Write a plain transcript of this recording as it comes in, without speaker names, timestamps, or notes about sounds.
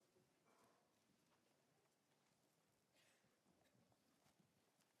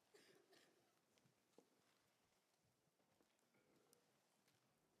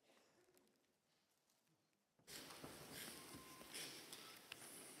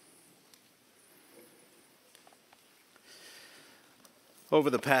Over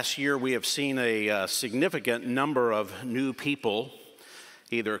the past year, we have seen a significant number of new people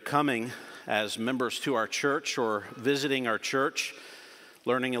either coming as members to our church or visiting our church,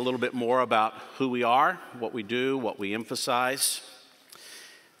 learning a little bit more about who we are, what we do, what we emphasize.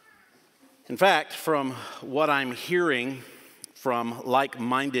 In fact, from what I'm hearing from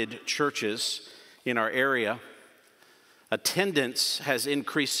like-minded churches in our area, attendance has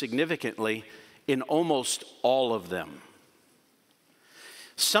increased significantly in almost all of them.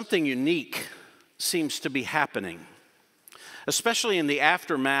 Something unique seems to be happening, especially in the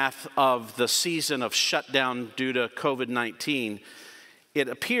aftermath of the season of shutdown due to COVID-19. It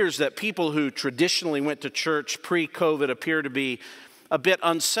appears that people who traditionally went to church pre-COVID appear to be a bit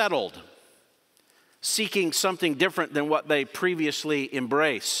unsettled, seeking something different than what they previously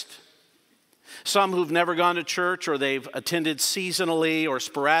embraced. Some who've never gone to church, or they've attended seasonally or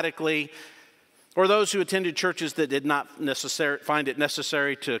sporadically, or those who attended churches that did not find it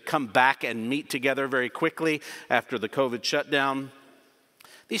necessary to come back and meet together very quickly after the COVID shutdown.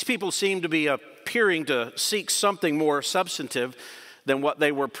 These people seem to be appearing to seek something more substantive than what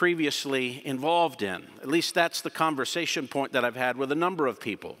they were previously involved in. At least that's the conversation point that I've had with a number of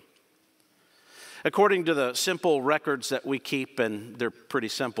people. According to the simple records that we keep, and they're pretty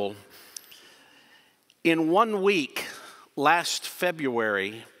simple, in 1 week, last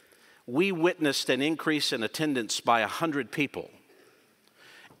February, we witnessed an increase in attendance by 100 people.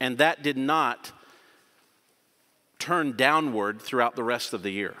 And that did not turn downward throughout the rest of the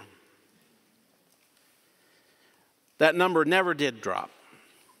year. That number never did drop.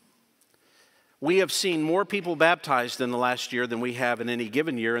 We have seen more people baptized in the last year than we have in any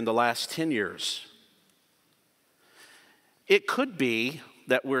given year in the last 10 years. It could be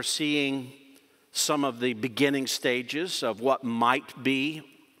that we're seeing some of the beginning stages of what might be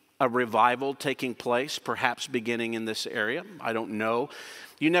a revival taking place, perhaps beginning in this area. I don't know.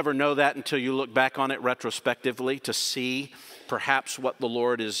 You never know that until you look back on it retrospectively to see perhaps what the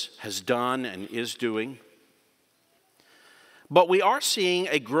Lord has done and is doing. But we are seeing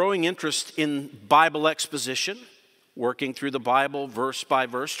a growing interest in Bible exposition, working through the Bible verse by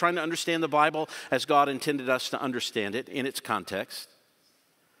verse, trying to understand the Bible as God intended us to understand it in its context.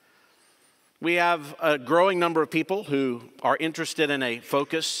 We have a growing number of people who are interested in a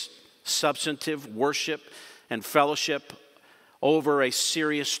focused, substantive worship and fellowship over a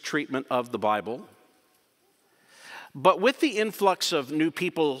serious treatment of the Bible. But with the influx of new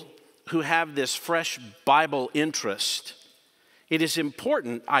people who have this fresh Bible interest, it is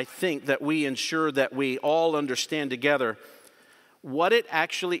important, I think, that we ensure that we all understand together what it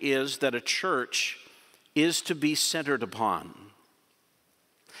actually is that a church is to be centered upon,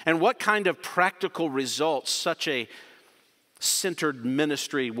 and what kind of practical results such a centered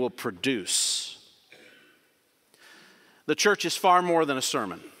ministry will produce. The church is far more than a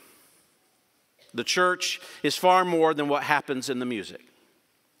sermon. The church is far more than what happens in the music.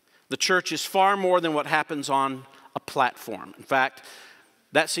 The church is far more than what happens on a platform. In fact,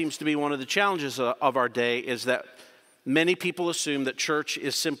 that seems to be one of the challenges of our day, is that many people assume that church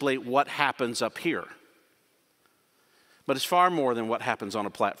is simply what happens up here. But it's far more than what happens on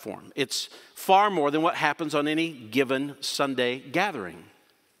a platform. It's far more than what happens on any given Sunday gathering.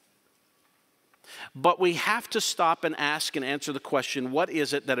 But we have to stop and ask and answer the question, what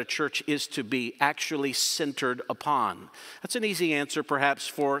is it that a church is to be actually centered upon? That's an easy answer perhaps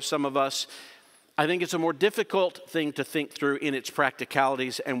for some of us. I think it's a more difficult thing to think through in its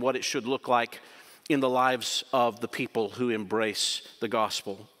practicalities and what it should look like in the lives of the people who embrace the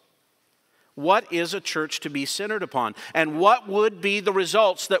gospel. What is a church to be centered upon? And what would be the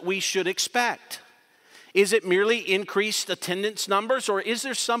results that we should expect? Is it merely increased attendance numbers, or is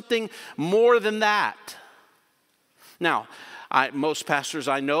there something more than that? Now, most pastors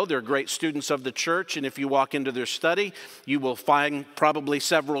I know, they're great students of the church, and if you walk into their study, you will find probably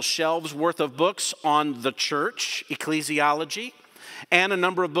several shelves worth of books on the church, ecclesiology, and a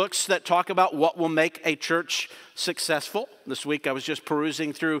number of books that talk about what will make a church successful. This week I was just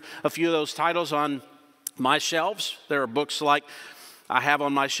perusing through a few of those titles on my shelves. There are books like I have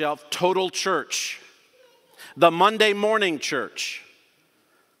on my shelf, Total Church, The Monday Morning Church.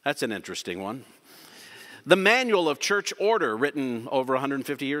 That's an interesting one. The Manual of Church Order, written over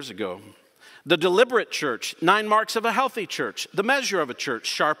 150 years ago. The Deliberate Church, 9 Marks of a Healthy Church. The Measure of a Church,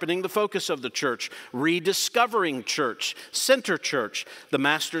 Sharpening the Focus of the Church. Rediscovering Church, Center Church. The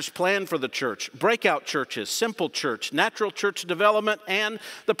Master's Plan for the Church. Breakout Churches, Simple Church, Natural Church Development, and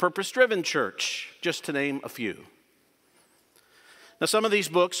the Purpose-Driven Church, just to name a few. Now, some of these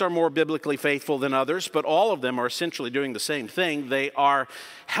books are more biblically faithful than others, but all of them are essentially doing the same thing. They are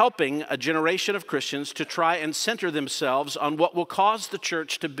helping a generation of Christians to try and center themselves on what will cause the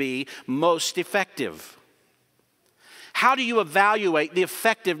church to be most effective. How do you evaluate the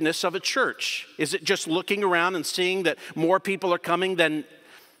effectiveness of a church? Is it just looking around and seeing that more people are coming than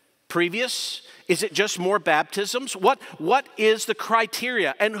previous? Is it just more baptisms? What is the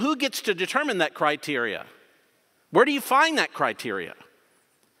criteria? And who gets to determine that criteria? Where do you find that criteria?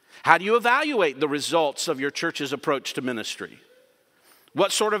 How do you evaluate the results of your church's approach to ministry?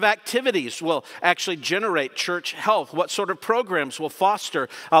 What sort of activities will actually generate church health? What sort of programs will foster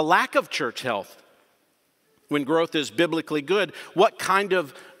a lack of church health? When growth is biblically good, what kind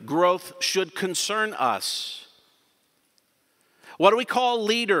of growth should concern us? What do we call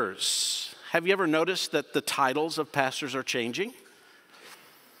leaders? Have you ever noticed that the titles of pastors are changing?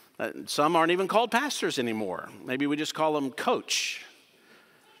 Some aren't even called pastors anymore. Maybe we just call them coach.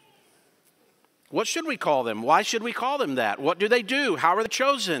 What should we call them? Why should we call them that? What do they do? How are they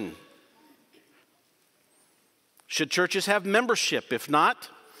chosen? Should churches have membership? If not,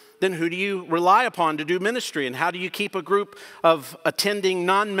 then who do you rely upon to do ministry? And how do you keep a group of attending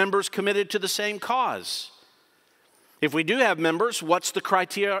non-members committed to the same cause? If we do have members, what's the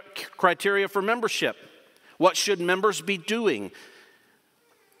criteria for membership? What should members be doing?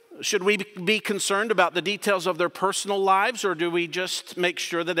 Should we be concerned about the details of their personal lives, or do we just make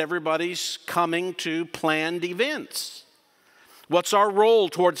sure that everybody's coming to planned events? What's our role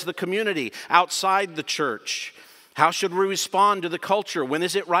towards the community outside the church? How should we respond to the culture? When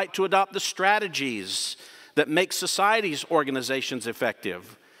is it right to adopt the strategies that make society's organizations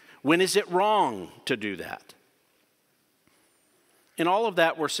effective? When is it wrong to do that? In all of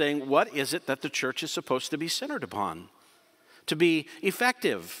that, we're saying, what is it that the church is supposed to be centered upon to be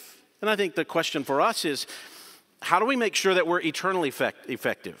effective? And I think the question for us is, how do we make sure that we're eternally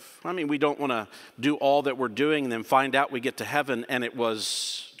effective? I mean, we don't want to do all that we're doing and then find out we get to heaven and it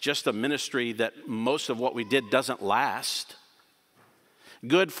was just a ministry that most of what we did doesn't last.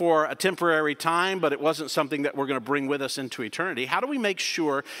 Good for a temporary time, but it wasn't something that we're going to bring with us into eternity. How do we make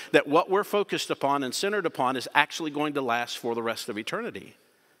sure that what we're focused upon and centered upon is actually going to last for the rest of eternity?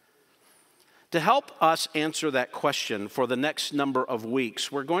 To help us answer that question for the next number of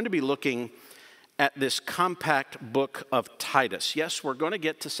weeks, we're going to be looking at this compact book of Titus. Yes, we're going to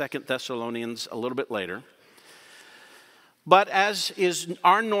get to 2 Thessalonians a little bit later. But as is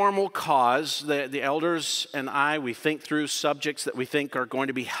our normal cause, the elders and I, we think through subjects that we think are going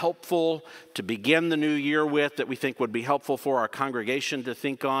to be helpful to begin the new year with, that we think would be helpful for our congregation to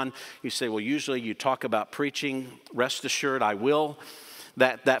think on. You say, well, usually you talk about preaching. Rest assured, I will.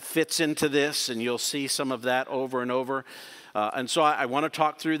 That fits into this, and you'll see some of that over and over. And so I want to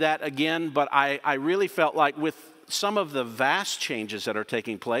talk through that again, but I really felt like with some of the vast changes that are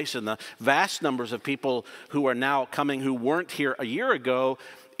taking place and the vast numbers of people who are now coming who weren't here a year ago,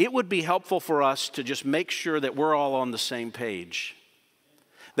 it would be helpful for us to just make sure that we're all on the same page.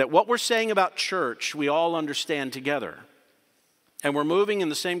 That what we're saying about church, we all understand together. And we're moving in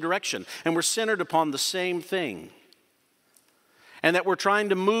the same direction. And we're centered upon the same thing. And that we're trying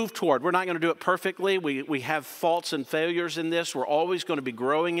to move toward. We're not going to do it perfectly. We have faults and failures in this. We're always going to be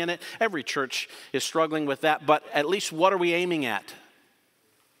growing in it. Every church is struggling with that. But at least what are we aiming at?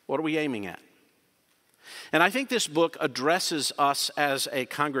 What are we aiming at? And I think this book addresses us as a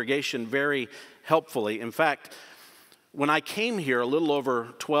congregation very helpfully. In fact, when I came here a little over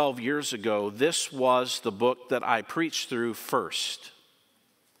 12 years ago, this was the book that I preached through first.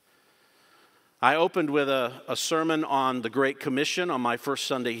 I opened with a sermon on the Great Commission on my first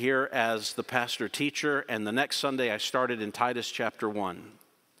Sunday here as the pastor-teacher, and the next Sunday I started in Titus chapter 1.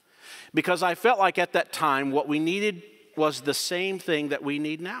 Because I felt like at that time what we needed was the same thing that we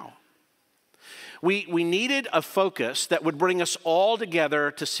need now. We needed a focus that would bring us all together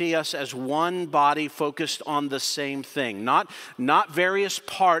to see us as one body focused on the same thing. Not various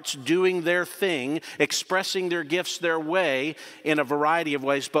parts doing their thing, expressing their gifts their way in a variety of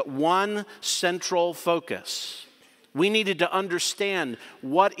ways, but one central focus. We needed to understand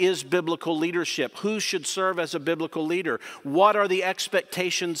what is biblical leadership, who should serve as a biblical leader, what are the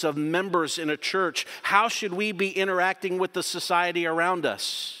expectations of members in a church, how should we be interacting with the society around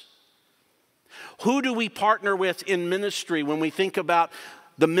us. Who do we partner with in ministry when we think about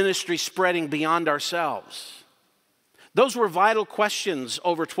the ministry spreading beyond ourselves? Those were vital questions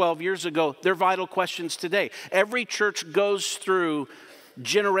over 12 years ago. They're vital questions today. Every church goes through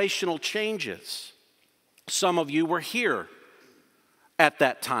generational changes. Some of you were here at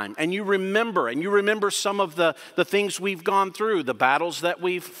that time. And you remember some of the things we've gone through, the battles that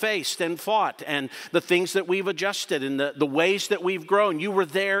we've faced and fought, and the things that we've adjusted, and the ways that we've grown. You were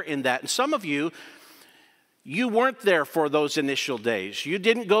there in that. And some of you weren't there for those initial days. You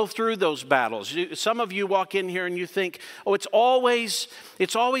didn't go through those battles. Some of you walk in here and you think, oh, it's always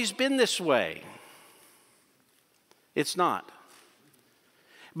been this way. It's not.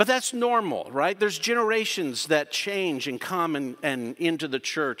 But that's normal, right? There's generations that change and come and into the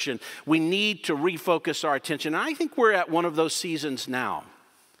church, and we need to refocus our attention. And I think we're at one of those seasons now,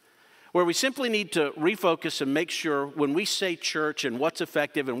 where we simply need to refocus and make sure when we say church and what's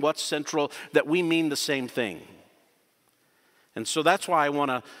effective and what's central, that we mean the same thing. And so that's why I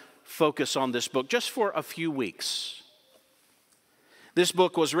want to focus on this book just for a few weeks. This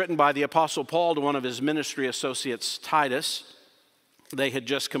book was written by the Apostle Paul to one of his ministry associates, Titus. They had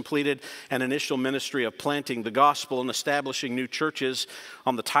just completed an initial ministry of planting the gospel and establishing new churches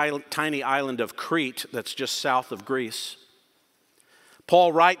on the tiny island of Crete that's just south of Greece.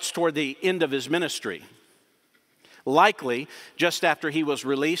 Paul writes toward the end of his ministry, likely just after he was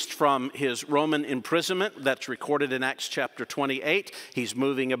released from his Roman imprisonment. That's recorded in Acts chapter 28. He's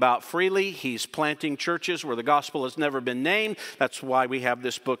moving about freely. He's planting churches where the gospel has never been named. That's why we have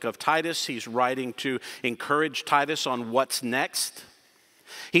this book of Titus. He's writing to encourage Titus on what's next.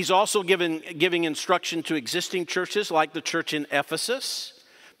 He's also giving instruction to existing churches like the church in Ephesus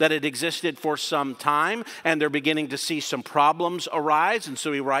that had existed for some time, and they're beginning to see some problems arise, and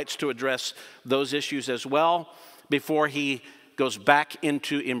so he writes to address those issues as well before he goes back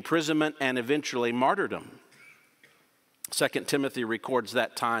into imprisonment and eventually martyrdom. 2 Timothy records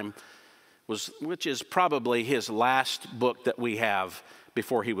that time, which is probably his last book that we have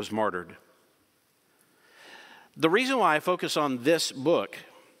before he was martyred. The reason why I focus on this book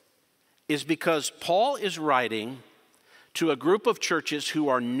is because Paul is writing to a group of churches who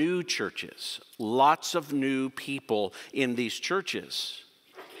are new churches, lots of new people in these churches.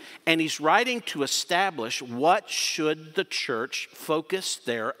 And he's writing to establish what should the church focus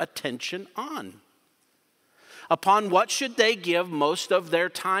their attention on. Upon what should they give most of their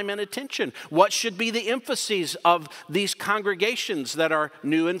time and attention? What should be the emphases of these congregations that are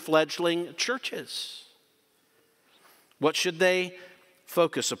new and fledgling churches? What should they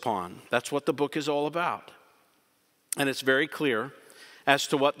focus upon? That's what the book is all about. And it's very clear as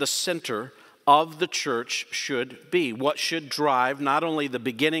to what the center of the church should be. What should drive not only the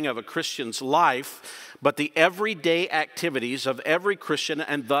beginning of a Christian's life, but the everyday activities of every Christian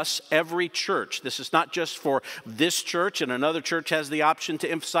and thus every church. This is not just for this church, and another church has the option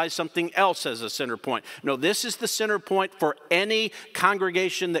to emphasize something else as a center point. No, this is the center point for any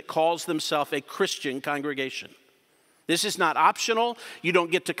congregation that calls themselves a Christian congregation. This is not optional. You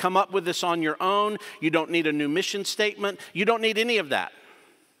don't get to come up with this on your own. You don't need a new mission statement. You don't need any of that.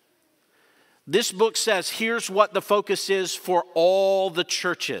 This book says, here's what the focus is for all the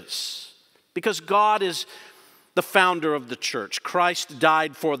churches. Because God is the founder of the church. Christ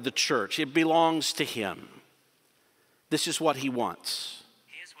died for the church. It belongs to him. This is what he wants.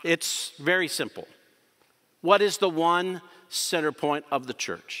 It's very simple. What is the one center point of the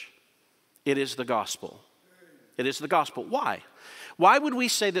church? It is the gospel. It is the gospel. Why? Why would we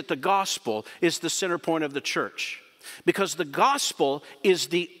say that the gospel is the center point of the church? Because the gospel is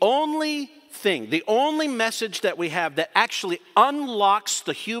the only thing, the only message that we have that actually unlocks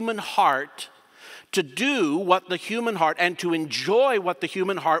the human heart to do what the human heart and to enjoy what the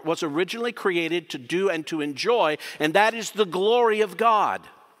human heart was originally created to do and to enjoy, and that is the glory of God.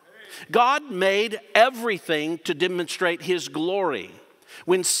 God made everything to demonstrate his glory.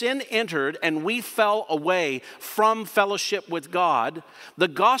 When sin entered and we fell away from fellowship with God, the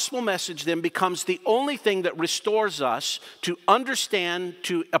gospel message then becomes the only thing that restores us to understand,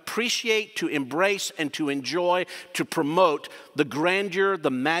 to appreciate, to embrace, and to enjoy, to promote the grandeur,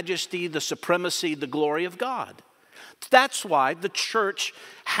 the majesty, the supremacy, the glory of God. That's why the church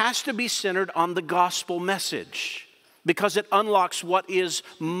has to be centered on the gospel message, because it unlocks what is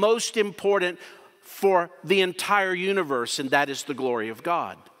most important for the entire universe, and that is the glory of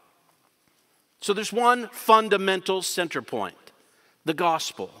God. So there's one fundamental center point, the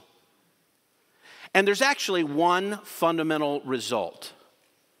gospel. And there's actually one fundamental result,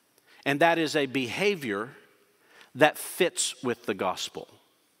 and that is a behavior that fits with the gospel.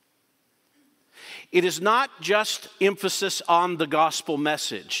 It is not just emphasis on the gospel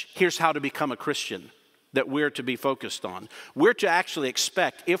message. Here's how to become a Christian that we're to be focused on. We're to actually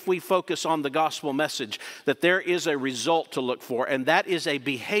expect, if we focus on the gospel message, that there is a result to look for, and that is a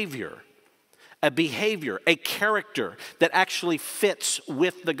behavior, a character that actually fits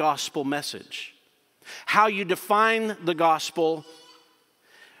with the gospel message. How you define the gospel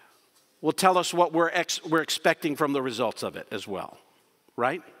will tell us what we're expecting from the results of it as well,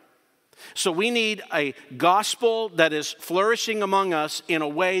 right? So we need a gospel that is flourishing among us in a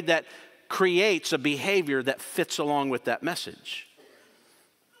way that creates a behavior that fits along with that message.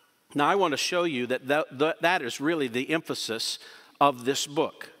 Now, I want to show you that is really the emphasis of this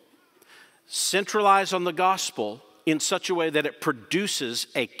book. Centralize on the gospel in such a way that it produces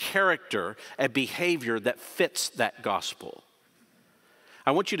a character, a behavior that fits that gospel.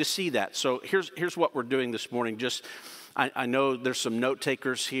 I want you to see that. So here's what we're doing this morning. I know there's some note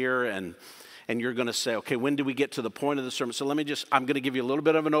takers here, and you're going to say, okay, when do we get to the point of the sermon? So I'm going to give you a little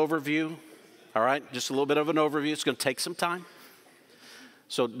bit of an overview, all right? Just a little bit of an overview. It's going to take some time.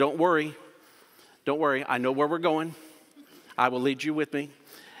 So don't worry. Don't worry. I know where we're going. I will lead you with me.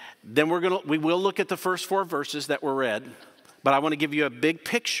 Then we will look at the first 4 verses that were read, but I want to give you a big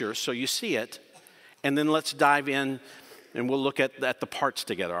picture so you see it, and then let's dive in and we'll look at the parts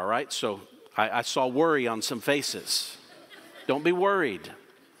together, all right? So I saw worry on some faces. Don't be worried.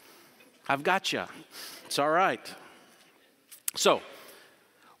 I've got you. It's all right. So,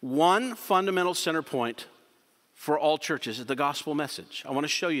 one fundamental center point for all churches is the gospel message. I want to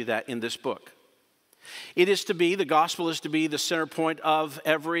show you that in this book. The gospel is to be the center point of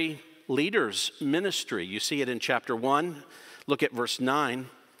every leader's ministry. You see it in chapter 1. Look at verse 9.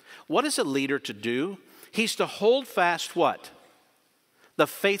 What is a leader to do? He's to hold fast what? The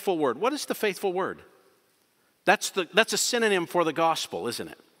faithful word. What is the faithful word? That's a synonym for the gospel, isn't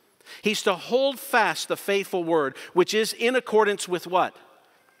it? He's to hold fast the faithful word, which is in accordance with what?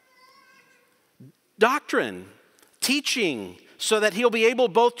 Doctrine, teaching, so that he'll be able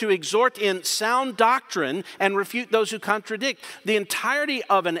both to exhort in sound doctrine and refute those who contradict. The entirety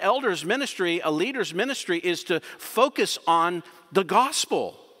of an elder's ministry, a leader's ministry, is to focus on the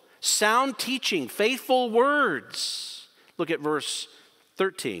gospel. Sound teaching, faithful words. Look at verse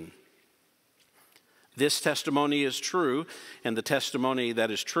 13. This testimony is true, and the testimony that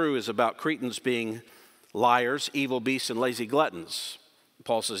is true is about Cretans being liars, evil beasts, and lazy gluttons.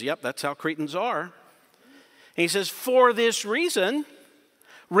 Paul says, yep, that's how Cretans are. And he says, for this reason,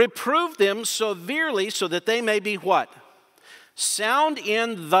 reprove them severely so that they may be what? Sound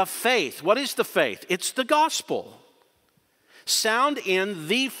in the faith. What is the faith? It's the gospel. Sound in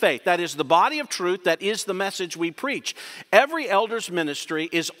the faith. That is the body of truth. That is the message we preach. Every elder's ministry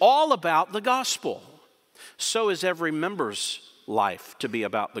is all about the gospel. So is every member's life to be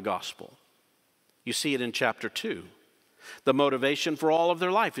about the gospel. You see it in chapter 2. The motivation for all of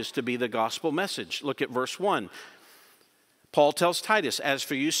their life is to be the gospel message. Look at verse 1. Paul tells Titus, as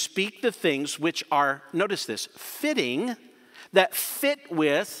for you, speak the things which are, notice this, fitting, that fit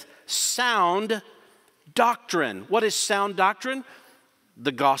with sound doctrine. What is sound doctrine?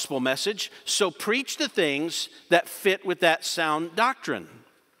 The gospel message. So preach the things that fit with that sound doctrine.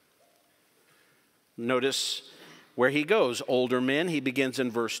 Notice where he goes. Older men, he begins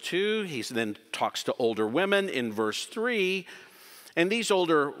in verse 2. He then talks to older women in verse 3. And these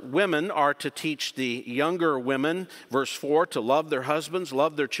older women are to teach the younger women, verse 4, to love their husbands,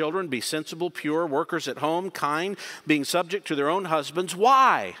 love their children, be sensible, pure, workers at home, kind, being subject to their own husbands.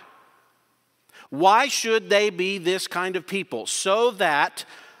 Why? Why should they be this kind of people? So that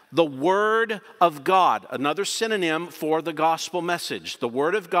the Word of God, another synonym for the gospel message. The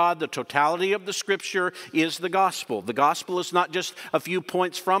Word of God, the totality of the Scripture, is the gospel. The gospel is not just a few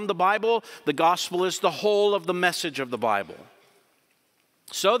points from the Bible. The gospel is the whole of the message of the Bible.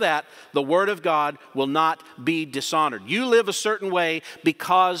 So that the Word of God will not be dishonored. You live a certain way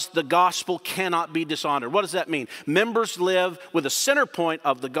because the gospel cannot be dishonored. What does that mean? Members live with a center point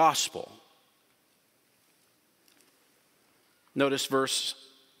of the gospel. Notice verse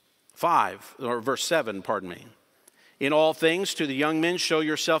 7, pardon me. In all things, to the young men, show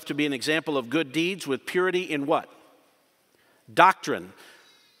yourself to be an example of good deeds with purity in what? Doctrine,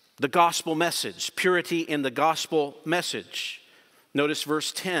 the gospel message, purity in the gospel message. Notice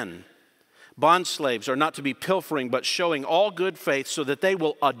verse 10. Bondslaves are not to be pilfering, but showing all good faith so that they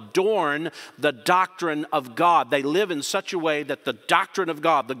will adorn the doctrine of God. They live in such a way that the doctrine of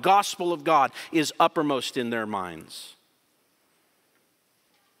God, the gospel of God, is uppermost in their minds.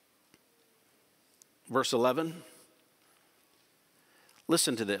 Verse 11,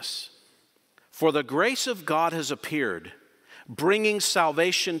 listen to this. For the grace of God has appeared, bringing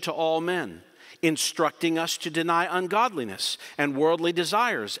salvation to all men, instructing us to deny ungodliness and worldly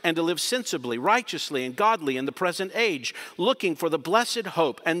desires, and to live sensibly, righteously, and godly in the present age, looking for the blessed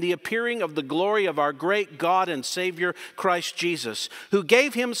hope and the appearing of the glory of our great God and Savior, Christ Jesus, who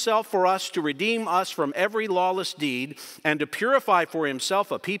gave himself for us to redeem us from every lawless deed and to purify for himself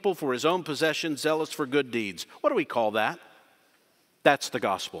a people for his own possession, zealous for good deeds. What do we call that? That's the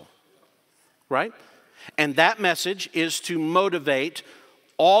gospel. right? And that message is to motivate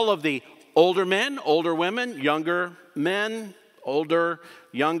all of the older men, older women, younger men, older,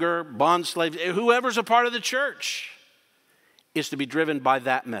 younger, bond slaves, whoever's a part of the church is to be driven by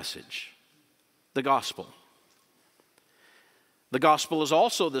that message, the gospel. The gospel is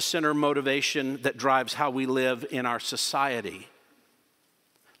also the center motivation that drives how we live in our society.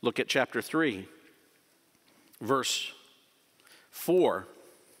 Look at chapter 3, verse 4.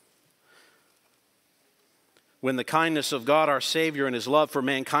 When the kindness of God our Savior and his love for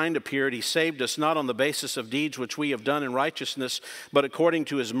mankind appeared, he saved us not on the basis of deeds which we have done in righteousness, but according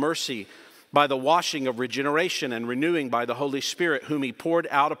to his mercy, by the washing of regeneration and renewing by the Holy Spirit, whom he poured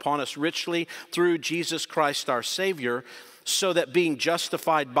out upon us richly through Jesus Christ our Savior, so that being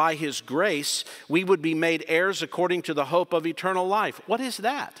justified by his grace, we would be made heirs according to the hope of eternal life. What is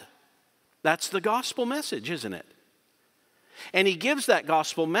that? That's the gospel message, isn't it? And he gives that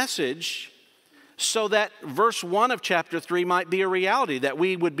gospel message so that verse 1 of chapter 3 might be a reality, that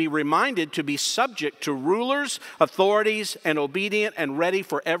we would be reminded to be subject to rulers, authorities, and obedient and ready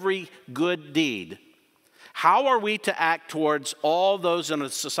for every good deed. How are we to act towards all those in the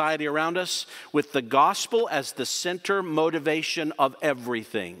society around us? With the gospel as the center motivation of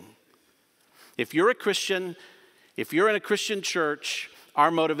everything. If you're a Christian, if you're in a Christian church, our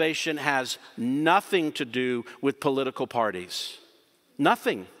motivation has nothing to do with political parties.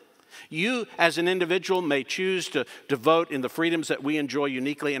 Nothing. You, as an individual, may choose to vote in the freedoms that we enjoy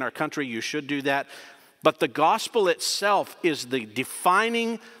uniquely in our country. You should do that. But the gospel itself is the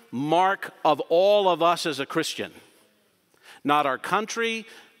defining mark of all of us as a Christian. Not our country,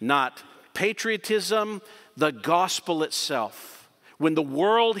 not patriotism, the gospel itself. When the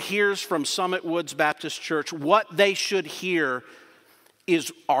world hears from Summit Woods Baptist Church, what they should hear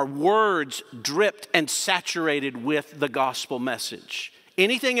is our words dripped and saturated with the gospel message.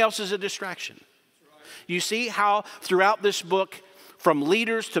 Anything else is a distraction. You see how throughout this book, from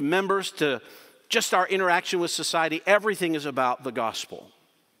leaders to members to just our interaction with society, everything is about the gospel.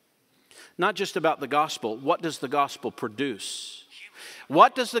 Not just about the gospel. What does the gospel produce?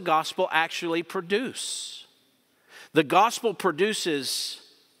 What does the gospel actually produce? The gospel produces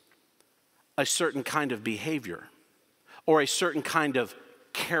a certain kind of behavior or a certain kind of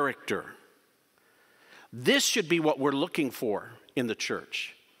character. This should be what we're looking for in the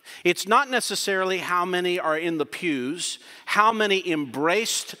church. It's not necessarily how many are in the pews, how many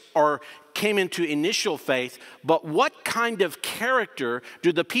embraced or came into initial faith, but what kind of character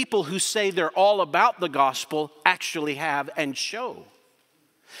do the people who say they're all about the gospel actually have and show?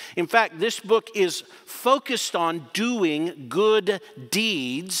 In fact, this book is focused on doing good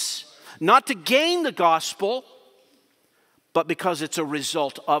deeds, not to gain the gospel, but because it's a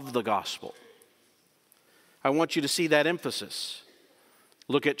result of the gospel. I want you to see that emphasis.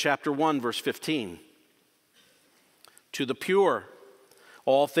 Look at chapter 1, verse 15. To the pure,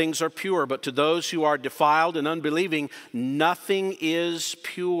 all things are pure, but to those who are defiled and unbelieving, nothing is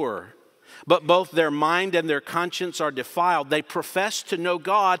pure. But both their mind and their conscience are defiled. They profess to know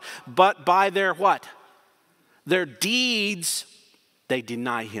God, but by their what? Their deeds, they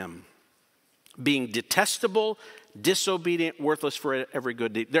deny him. Being detestable, disobedient, worthless for every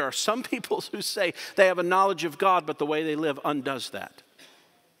good deed. There are some people who say they have a knowledge of God, but the way they live undoes that.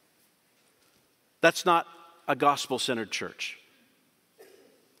 That's not a gospel-centered church.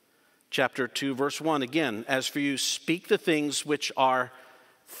 Chapter 2, verse 1, again, as for you, speak the things which are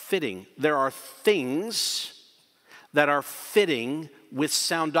fitting. There are things that are fitting with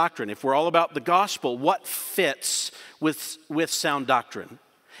sound doctrine. If we're all about the gospel, what fits with sound doctrine?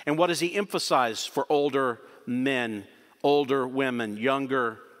 And what does he emphasize for older men, older women,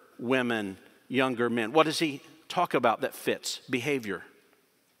 younger men? What does he talk about that fits? Behavior,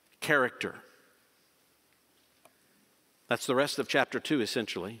 character. That's the rest of chapter 2,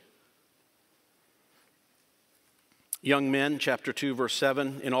 essentially. Young men, chapter 2, verse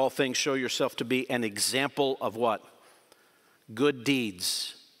 7, in all things show yourself to be an example of what? Good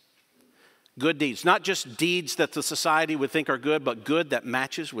deeds. Good deeds. Not just deeds that the society would think are good, but good that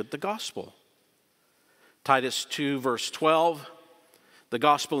matches with the gospel. Titus 2, verse 12, the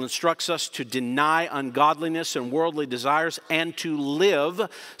gospel instructs us to deny ungodliness and worldly desires and to live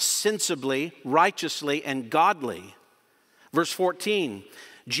sensibly, righteously, and godly. Verse 14,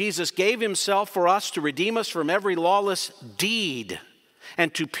 Jesus gave himself for us to redeem us from every lawless deed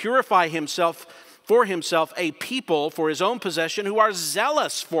and to purify himself for himself a people for his own possession who are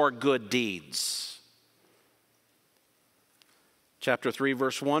zealous for good deeds. Chapter 3,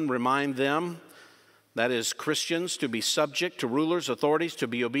 verse 1, remind them, that is Christians, to be subject to rulers, authorities, to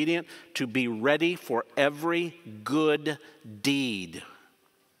be obedient, to be ready for every good deed.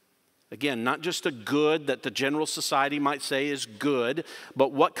 Again, not just a good that the general society might say is good,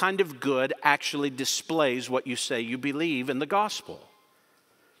 but what kind of good actually displays what you say you believe in the gospel.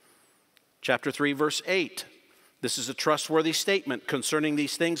 Chapter 3, verse 8. This is a trustworthy statement. Concerning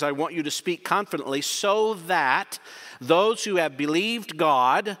these things, I want you to speak confidently so that those who have believed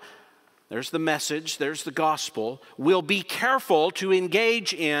God, there's the message, there's the gospel, will be careful to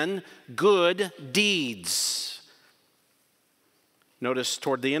engage in good deeds. Notice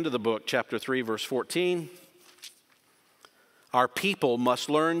toward the end of the book, chapter 3, verse 14, our people must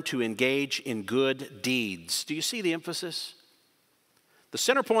learn to engage in good deeds. Do you see the emphasis? The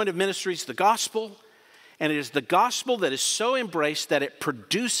center point of ministry is the gospel, and it is the gospel that is so embraced that it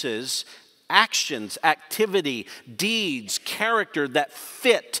produces actions, activity, deeds, character that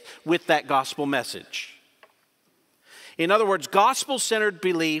fit with that gospel message. In other words, gospel-centered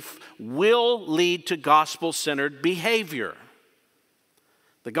belief will lead to gospel-centered behavior.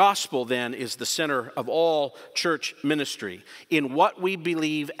 The gospel, then, is the center of all church ministry in what we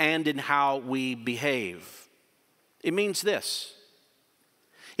believe and in how we behave. It means this.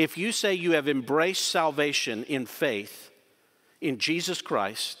 If you say you have embraced salvation in faith in Jesus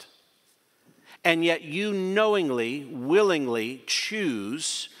Christ, and yet you knowingly, willingly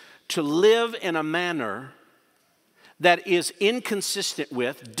choose to live in a manner that is inconsistent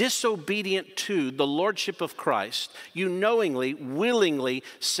with, disobedient to the lordship of Christ, you knowingly, willingly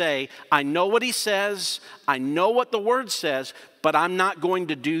say, I know what he says, I know what the word says, but I'm not going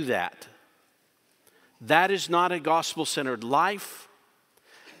to do that. That is not a gospel-centered life.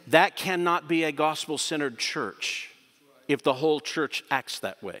 That cannot be a gospel-centered church if the whole church acts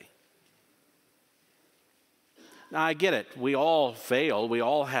that way. Now, I get it. We all fail. We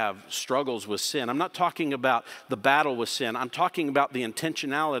all have struggles with sin. I'm not talking about the battle with sin. I'm talking about the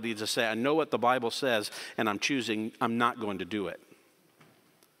intentionality to say, I know what the Bible says, and I'm not going to do it.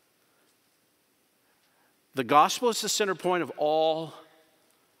 The gospel is the center point of all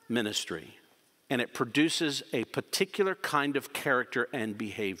ministry, and it produces a particular kind of character and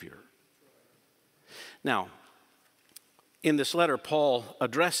behavior. Now, in this letter, Paul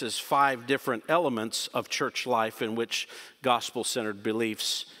addresses 5 different elements of church life in which gospel-centered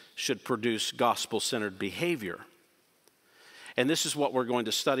beliefs should produce gospel-centered behavior. And this is what we're going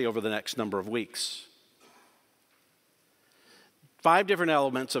to study over the next number of weeks. 5 different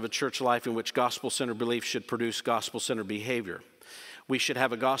elements of a church life in which gospel-centered belief should produce gospel-centered behavior. We should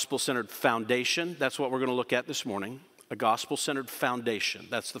have a gospel-centered foundation. That's what we're going to look at this morning. A gospel-centered foundation.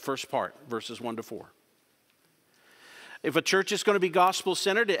 That's the first part, verses 1 to 4. If a church is going to be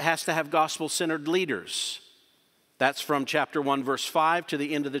gospel-centered, it has to have gospel-centered leaders. That's from chapter 1, verse 5 to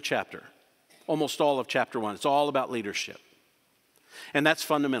the end of the chapter. Almost all of chapter 1. It's all about leadership. And that's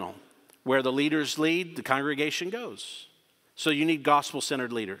fundamental. Where the leaders lead, the congregation goes. So you need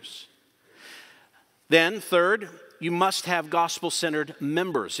gospel-centered leaders. Then, third, you must have gospel-centered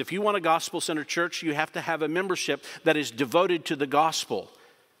members. If you want a gospel-centered church, you have to have a membership that is devoted to the gospel.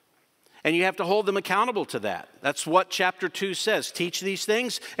 And you have to hold them accountable to that. That's what chapter 2 says. Teach these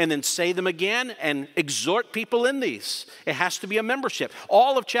things and then say them again and exhort people in these. It has to be a membership.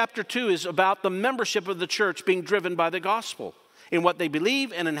 All of chapter 2 is about the membership of the church being driven by the gospel in what they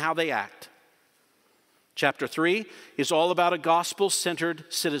believe and in how they act. Chapter 3 is all about a gospel-centered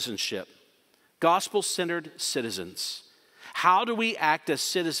citizenship. Gospel-centered citizens. How do we act as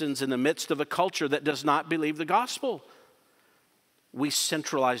citizens in the midst of a culture that does not believe the gospel? We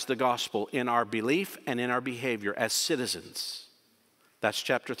centralize the gospel in our belief and in our behavior as citizens. That's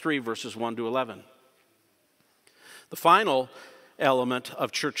chapter 3, verses 1 to 11. The final element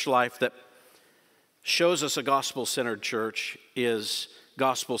of church life that shows us a gospel-centered church is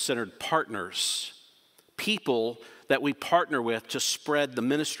gospel-centered partners. People that we partner with to spread the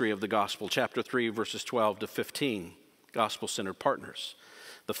ministry of the gospel. Chapter 3, verses 12 to 15. Gospel-centered partners.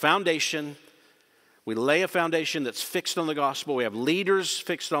 The foundation. We lay a foundation that's fixed on the gospel. We have leaders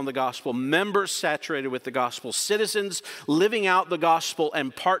fixed on the gospel, members saturated with the gospel, citizens living out the gospel,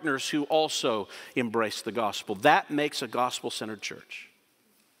 and partners who also embrace the gospel. That makes a gospel-centered church.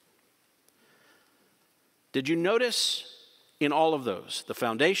 Did you notice in all of those, the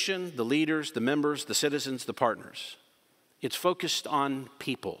foundation, the leaders, the members, the citizens, the partners, it's focused on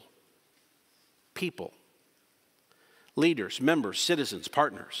people. People. Leaders, members, citizens,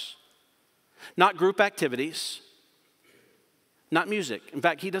 partners. Not group activities, not music. In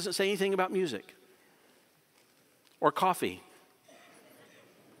fact, he doesn't say anything about music or coffee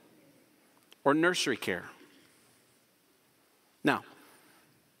or nursery care. Now,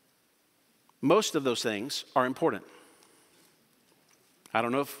 most of those things are important. I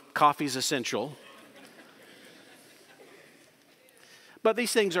don't know if coffee is essential, But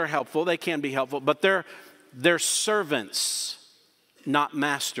these things are helpful. They can be helpful. But they're servants, not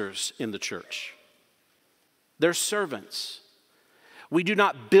masters in the church. They're servants. We do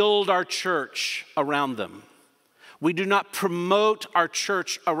not build our church around them. We do not promote our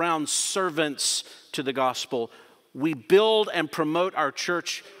church around servants to the gospel. We build and promote our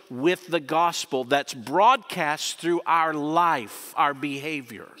church with the gospel that's broadcast through our life, our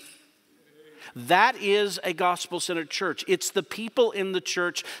behavior. That is a gospel-centered church. It's the people in the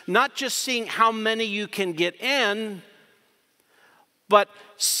church, not just seeing how many you can get in, but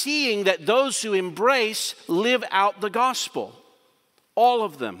seeing that those who embrace live out the gospel. All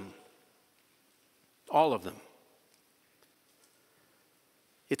of them. All of them.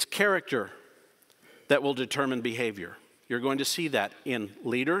 It's character that will determine behavior. You're going to see that in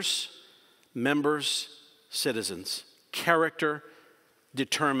leaders, members, citizens. Character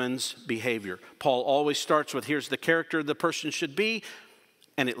determines behavior. Paul always starts with, here's the character the person should be,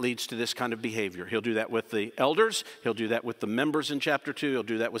 and it leads to this kind of behavior. He'll do that with the elders. He'll do that with the members in chapter 2. He'll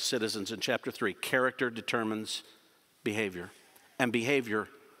do that with citizens in chapter 3. Character determines behavior. And behavior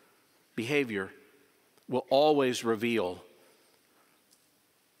will always reveal,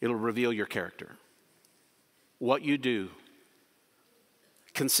 it'll reveal your character. What you do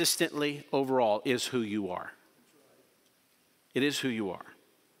consistently overall is who you are. It is who you are.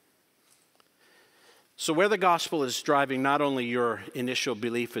 So where the gospel is driving not only your initial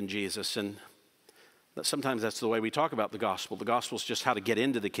belief in Jesus, and sometimes that's the way we talk about the gospel. The gospel is just how to get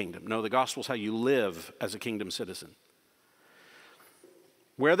into the kingdom. No, the gospel is how you live as a kingdom citizen.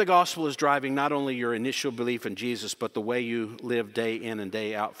 Where the gospel is driving not only your initial belief in Jesus, but the way you live day in and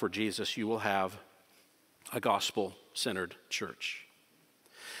day out for Jesus, you will have a gospel-centered church.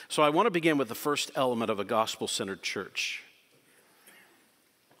 So I want to begin with the first element of a gospel-centered church.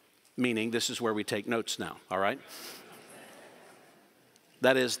 Meaning, this is where we take notes now, all right?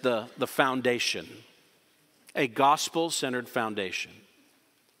 That is the foundation. A gospel-centered foundation.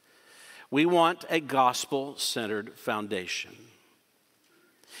 We want a gospel-centered foundation.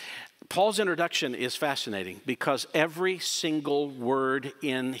 Paul's introduction is fascinating because every single word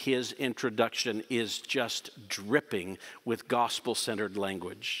in his introduction is just dripping with gospel-centered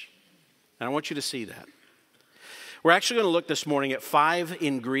language. And I want you to see that. We're actually going to look this morning at 5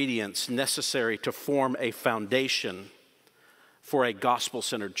 ingredients necessary to form a foundation for a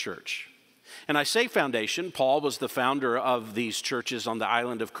gospel-centered church. And I say foundation. Paul was the founder of these churches on the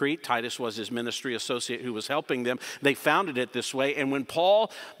island of Crete. Titus was his ministry associate who was helping them. They founded it this way. And when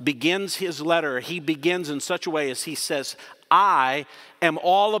Paul begins his letter, he begins in such a way as he says, I am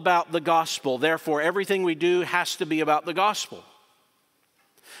all about the gospel. Therefore, everything we do has to be about the gospel.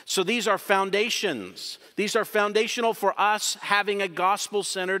 So these are foundations. These are foundational for us having a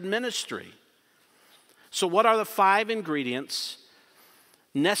gospel-centered ministry. So what are the 5 ingredients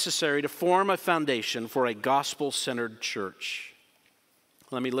necessary to form a foundation for a gospel-centered church?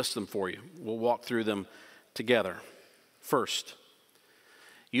 Let me list them for you. We'll walk through them together. First,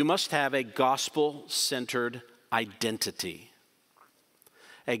 you must have a gospel-centered identity.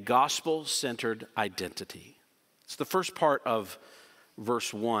 A gospel-centered identity. It's the first part of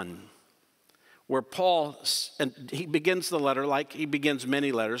verse 1, where Paul, and he begins the letter like he begins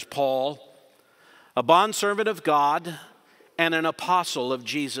many letters, Paul, a bondservant of God and an apostle of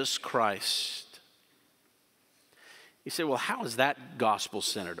Jesus Christ. You say, well, how is that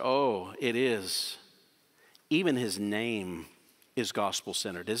gospel-centered? Oh, it is. Even his name is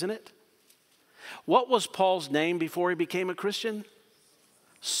gospel-centered, isn't it? What was Paul's name before he became a Christian?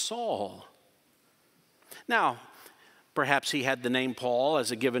 Saul. Now, perhaps he had the name Paul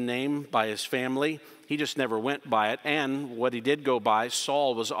as a given name by his family. He just never went by it. And what he did go by,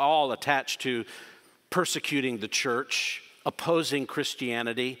 Saul, was all attached to persecuting the church, opposing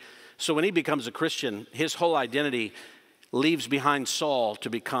Christianity. So when he becomes a Christian, his whole identity leaves behind Saul to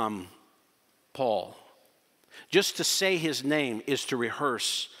become Paul. Just to say his name is to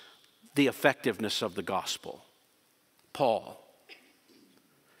rehearse the effectiveness of the gospel. Paul.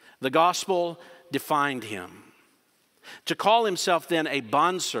 The gospel defined him. To call himself then a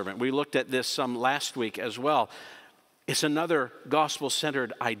bondservant, we looked at this some last week as well, it's another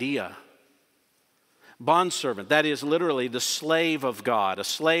gospel-centered idea. Bondservant, that is literally the slave of God, a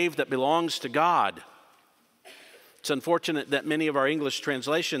slave that belongs to God. It's unfortunate that many of our English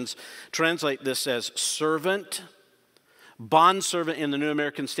translations translate this as servant. Bondservant in the New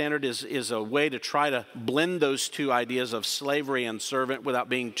American Standard is a way to try to blend those two ideas of slavery and servant without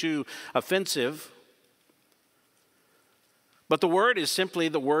being too offensive. But the word is simply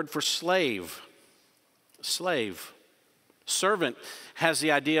the word for slave. Slave. Servant has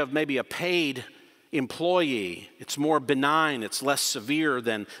the idea of maybe a paid employee. It's more benign. It's less severe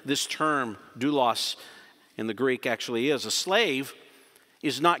than this term, doulos, in the Greek actually is. A slave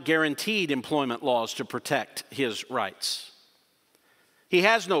is not guaranteed employment laws to protect his rights. He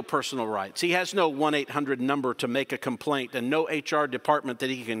has no personal rights. He has no 1-800 number to make a complaint and no HR department that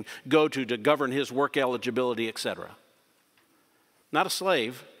he can go to govern his work eligibility, etc. Not a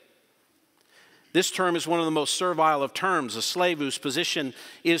slave. This term is one of the most servile of terms, a slave whose position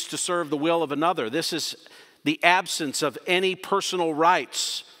is to serve the will of another. This is the absence of any personal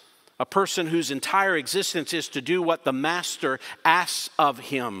rights, a person whose entire existence is to do what the master asks of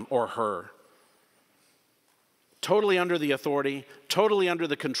him or her. Totally under the authority, totally under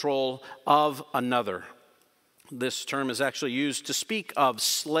the control of another. This term is actually used to speak of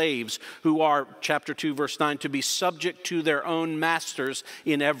slaves who are, chapter 2, verse 9, to be subject to their own masters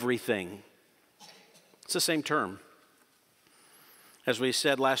in everything. It's the same term. As we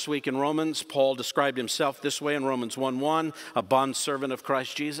said last week in Romans, Paul described himself this way in Romans 1:1, a bondservant of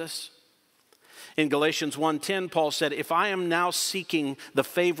Christ Jesus. In Galatians 1:10, Paul said, if I am now seeking the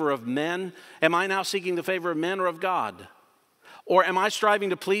favor of men, am I now seeking the favor of men or of God? Or am I striving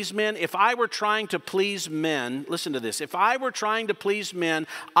to please men? If I were trying to please men, listen to this, if I were trying to please men,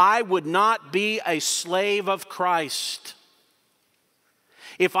 I would not be a slave of Christ.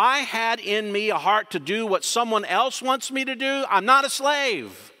 If I had in me a heart to do what someone else wants me to do, I'm not a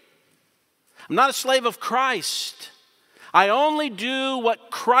slave. I'm not a slave of Christ. I only do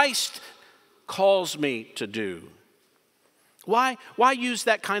what Christ calls me to do. Why use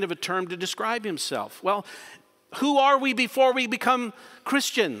that kind of a term to describe himself? Well, who are we before we become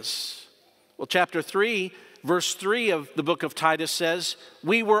Christians? Well, chapter 3, verse 3 of the book of Titus says,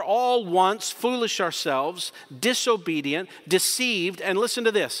 we were all once foolish ourselves, disobedient, deceived, and listen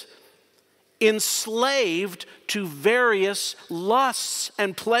to this, enslaved to various lusts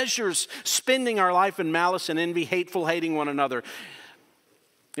and pleasures, spending our life in malice and envy, hateful, hating one another.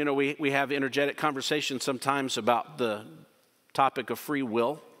 You know, we have energetic conversations sometimes about the topic of free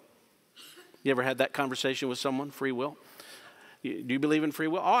will. You ever had that conversation with someone, free will? Do you believe in free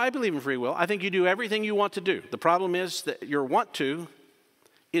will? Oh, I believe in free will. I think you do everything you want to do. The problem is that your want to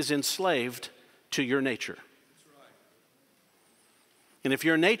is enslaved to your nature. And if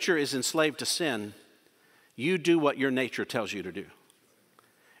your nature is enslaved to sin, you do what your nature tells you to do.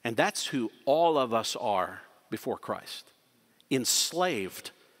 And that's who all of us are before Christ. Enslaved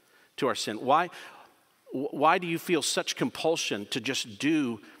to our sin. Why do you feel such compulsion to just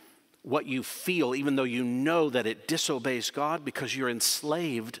do what you feel, even though you know that it disobeys God? Because you're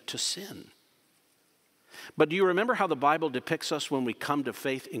enslaved to sin. But do you remember how the Bible depicts us when we come to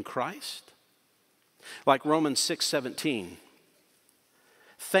faith in Christ? Like Romans 6:17.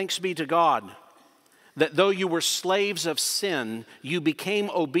 Thanks be to God that though you were slaves of sin, you became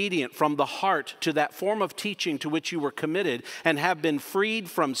obedient from the heart to that form of teaching to which you were committed, and have been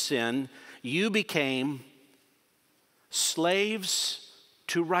freed from sin. You became slaves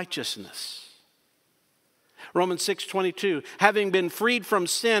to righteousness. Romans 6:22, having been freed from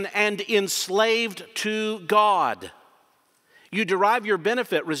sin and enslaved to God, you derive your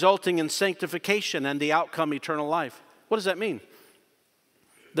benefit resulting in sanctification and the outcome eternal life. What does that mean?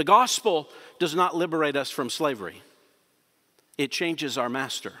 The gospel does not liberate us from slavery. It changes our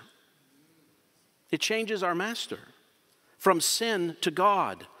master. It changes our master from sin to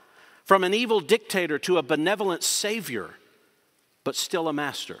God, from an evil dictator to a benevolent savior, but still a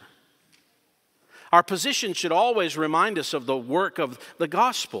master. Our position should always remind us of the work of the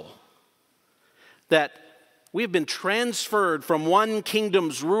gospel, that we have been transferred from one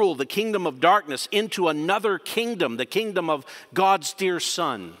kingdom's rule, the kingdom of darkness, into another kingdom, the kingdom of God's dear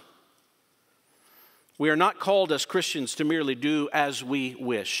Son. We are not called as Christians to merely do as we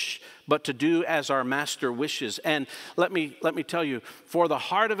wish, but to do as our master wishes. And let me tell you, for the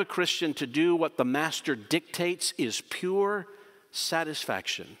heart of a Christian to do what the master dictates is pure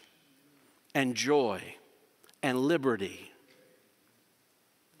satisfaction and joy and liberty.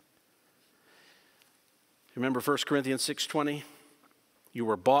 Remember 1 Corinthians 6:20? You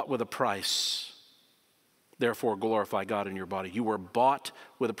were bought with a price. Therefore, glorify God in your body. You were bought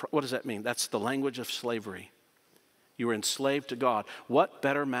with a price. What does that mean? That's the language of slavery. You were enslaved to God. What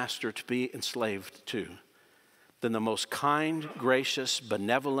better master to be enslaved to than the most kind, gracious,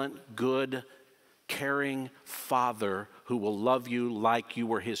 benevolent, good, caring Father who will love you like you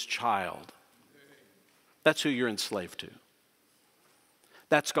were his child? That's who you're enslaved to.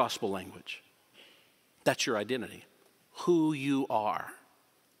 That's gospel language. That's your identity, who you are.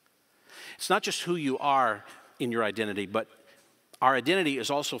 It's not just who you are in your identity, but Our identity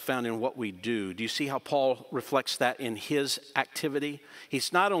is also found in what we do. Do you see how Paul reflects that in his activity?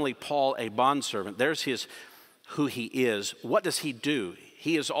 He's not only, Paul, a bondservant. There's who he is. What does he do?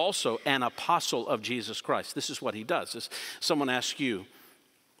 He is also an apostle of Jesus Christ. This is what he does. As someone asks you,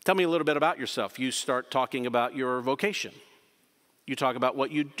 tell me a little bit about yourself. You start talking about your vocation. You talk about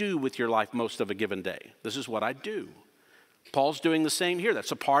what you do with your life most of a given day. This is what I do. Paul's doing the same here.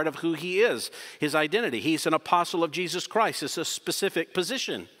 That's a part of who he is, his identity. He's an apostle of Jesus Christ. It's a specific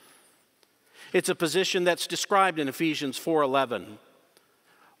position. It's a position that's described in Ephesians 4:11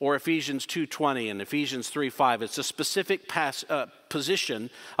 or Ephesians 2:20 and Ephesians 3:5. It's a specific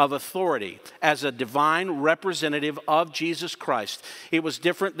position of authority as a divine representative of Jesus Christ. It was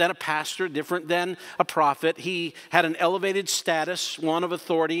different than a pastor, different than a prophet. He had an elevated status, one of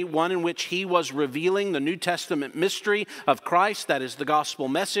authority, one in which he was revealing the New Testament mystery of Christ, that is the gospel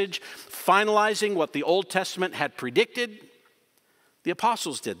message, finalizing what the Old Testament had predicted. The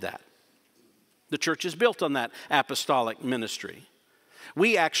apostles did that. The church is built on that apostolic ministry.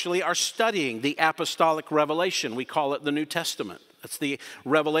 We actually are studying the apostolic revelation. We call it the New Testament. It's the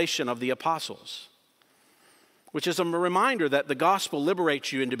revelation of the apostles, which is a reminder that the gospel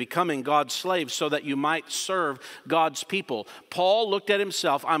liberates you into becoming God's slave so that you might serve God's people. Paul looked at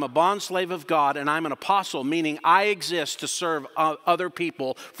himself, I'm a bondslave of God and I'm an apostle, meaning I exist to serve other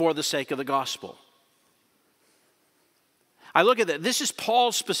people for the sake of the gospel. I look at that. This is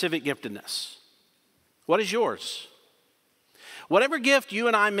Paul's specific giftedness. What is yours? Whatever gift you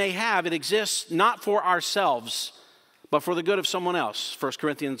and I may have, it exists not for ourselves, but for the good of someone else. 1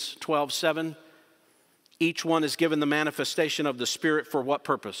 Corinthians 12:7. Each one is given the manifestation of the Spirit for what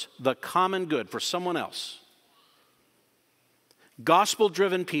purpose? The common good, for someone else.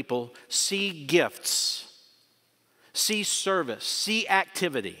 Gospel-driven people see gifts, see service, see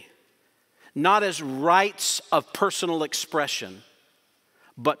activity, not as rights of personal expression,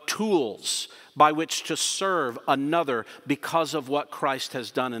 but tools by which to serve another because of what Christ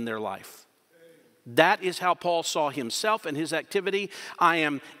has done in their life. That is how Paul saw himself and his activity. I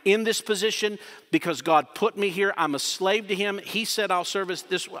am in this position because God put me here. I'm a slave to him. He said I'll service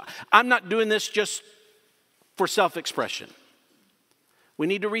this. I'm not doing this just for self-expression. We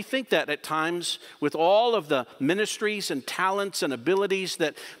need to rethink that at times with all of the ministries and talents and abilities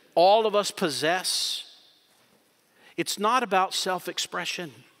that all of us possess. It's not about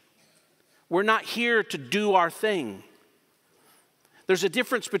self-expression. We're not here to do our thing. There's a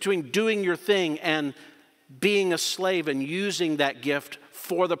difference between doing your thing and being a slave and using that gift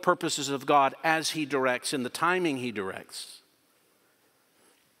for the purposes of God as he directs, in the timing he directs.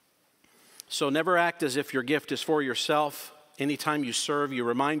 So never act as if your gift is for yourself. Anytime you serve, you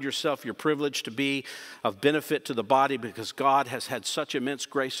remind yourself you're privileged to be of benefit to the body because God has had such immense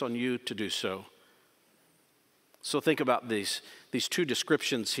grace on you to do so. So think about these two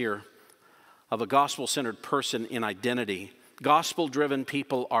descriptions here of a gospel-centered person in identity. Gospel-driven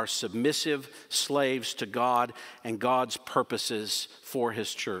people are submissive slaves to God and God's purposes for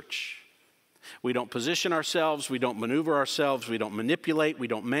his church. We don't position ourselves, we don't maneuver ourselves, we don't manipulate, we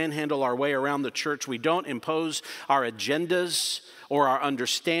don't manhandle our way around the church, we don't impose our agendas or our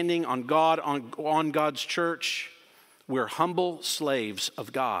understanding on God, on God's church. We're humble slaves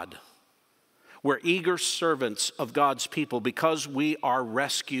of God. We're eager servants of God's people because we are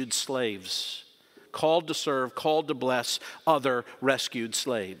rescued slaves, called to serve, called to bless other rescued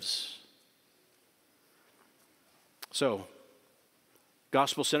slaves. So,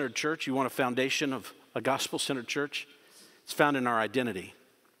 gospel-centered church, you want a foundation of a gospel-centered church? It's found in our identity.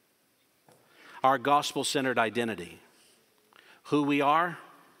 Our gospel-centered identity. Who we are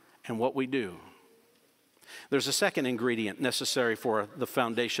and what we do. There's a second ingredient necessary for the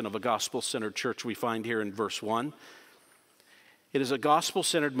foundation of a gospel-centered church we find here in verse 1. It is a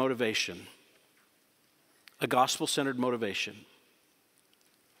gospel-centered motivation. A gospel-centered motivation.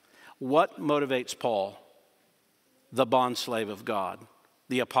 What motivates Paul, the bondslave of God,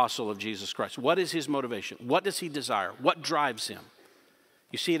 the apostle of Jesus Christ? What is his motivation? What does he desire? What drives him?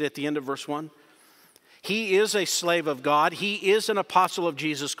 You see it at the end of verse 1? He is a slave of God. He is an apostle of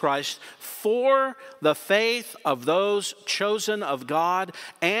Jesus Christ for the faith of those chosen of God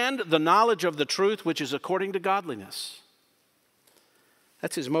and the knowledge of the truth which is according to godliness.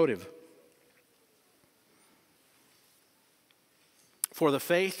 That's his motive. For the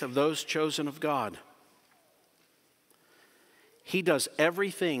faith of those chosen of God. He does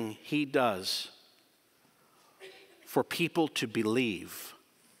everything he does for people to believe.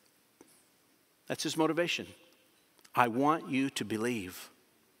 That's his motivation. I want you to believe.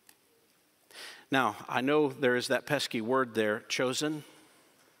 Now, I know there is that pesky word there, chosen.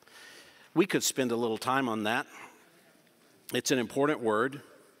 We could spend a little time on that. It's an important word.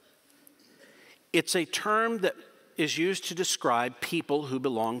 It's a term that is used to describe people who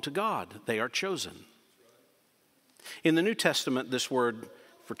belong to God. They are chosen. In the New Testament, this word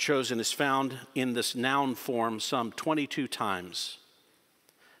for chosen is found in this noun form some 22 times.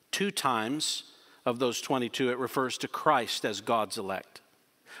 2 times of those 22, it refers to Christ as God's elect.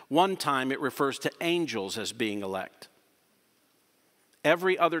 1 time, it refers to angels as being elect.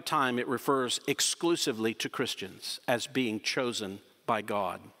 Every other time, it refers exclusively to Christians as being chosen by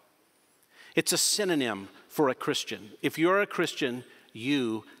God. It's a synonym for a Christian. If you're a Christian,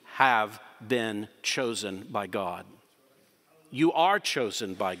 you have been chosen by God. You are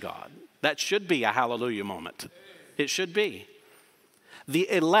chosen by God. That should be a hallelujah moment. It should be. The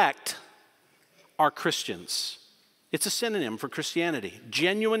elect are Christians. It's a synonym for Christianity.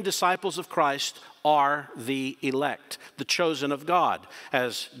 Genuine disciples of Christ are the elect, the chosen of God.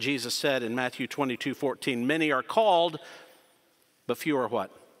 As Jesus said in Matthew 22:14, many are called, but few are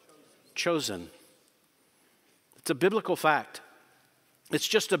what? Chosen. It's a biblical fact. It's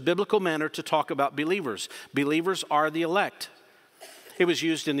just a biblical manner to talk about believers. Believers are the elect. It was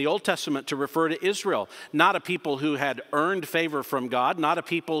used in the Old Testament to refer to Israel, not a people who had earned favor from God, not a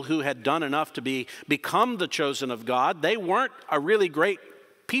people who had done enough to become the chosen of God. They weren't a really great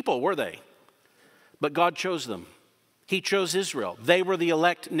people, were they? But God chose them. He chose Israel. They were the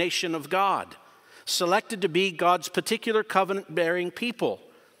elect nation of God, selected to be God's particular covenant-bearing people.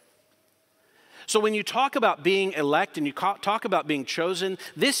 So when you talk about being elect and you talk about being chosen,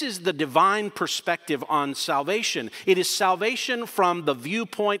 this is the divine perspective on salvation. It is salvation from the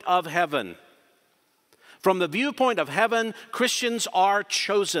viewpoint of heaven. From the viewpoint of heaven, Christians are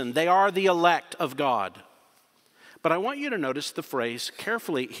chosen. They are the elect of God. But I want you to notice the phrase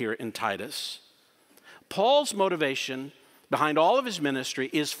carefully here in Titus. Paul's motivation behind all of his ministry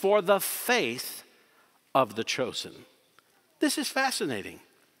is for the faith of the chosen. This is fascinating.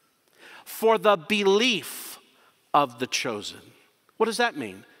 For the belief of the chosen. What does that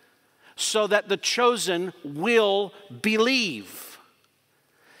mean? So that the chosen will believe.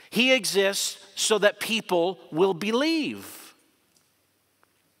 He exists so that people will believe.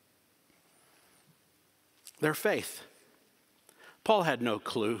 Their faith. Paul had no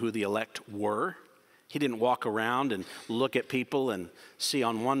clue who the elect were. He didn't walk around and look at people and see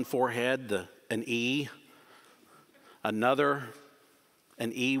on one forehead an E, another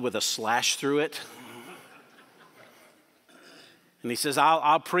an E with a slash through it. And he says,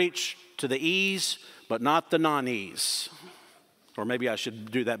 I'll preach to the E's, but not the non-E's. Or maybe I should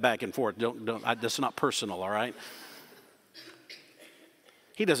do that back and forth. That's not personal, all right?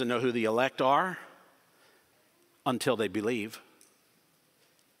 He doesn't know who the elect are until they believe.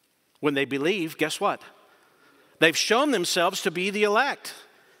 When they believe, guess what? They've shown themselves to be the elect.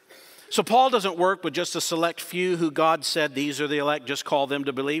 So Paul doesn't work with just a select few who God said these are the elect, just call them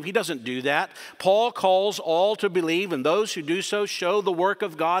to believe. He doesn't do that. Paul calls all to believe, and those who do so show the work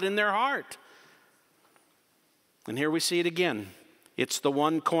of God in their heart. And here we see it again. It's the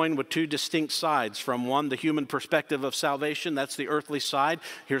one coin with 2 distinct sides. From one, the human perspective of salvation, that's the earthly side.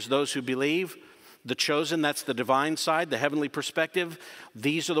 Here's those who believe. The chosen, that's the divine side, the heavenly perspective.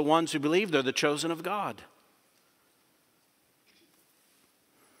 These are the ones who believe. They're the chosen of God.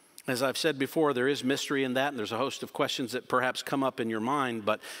 As I've said before, there is mystery in that, and there's a host of questions that perhaps come up in your mind.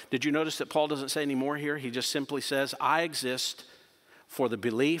 But did you notice that Paul doesn't say any more here? He just simply says, I exist for the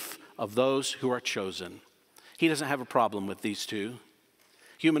belief of those who are chosen. He doesn't have a problem with these two.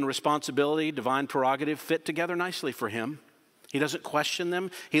 Human responsibility, divine prerogative fit together nicely for him. He doesn't question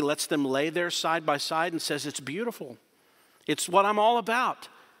them. He lets them lay there side by side and says, it's beautiful. It's what I'm all about.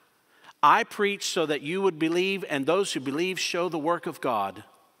 I preach so that you would believe, and those who believe show the work of God.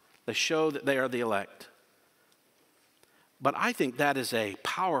 They show that they are the elect. But I think that is a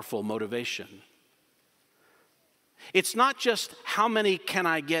powerful motivation. It's not just how many can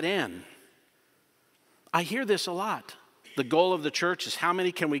I get in. I hear this a lot. The goal of the church is how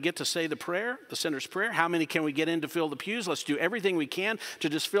many can we get to say the prayer, the sinner's prayer? How many can we get in to fill the pews? Let's do everything we can to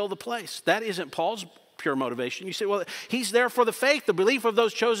just fill the place. That isn't Paul's pure motivation. You say, well, he's there for the faith, the belief of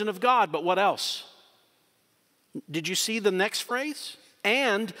those chosen of God, but what else? Did you see the next phrase?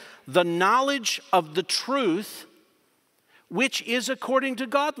 And the knowledge of the truth, which is according to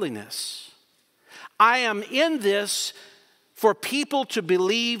godliness. I am in this for people to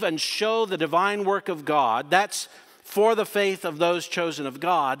believe and show the divine work of God. That's for the faith of those chosen of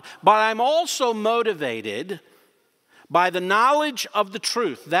God. But I'm also motivated by the knowledge of the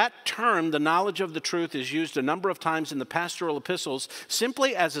truth. That term, the knowledge of the truth, is used a number of times in the pastoral epistles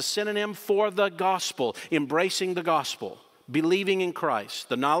simply as a synonym for the gospel, embracing the gospel. believing in Christ,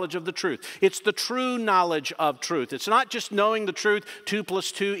 the knowledge of the truth. It's the true knowledge of truth. It's not just knowing the truth, 2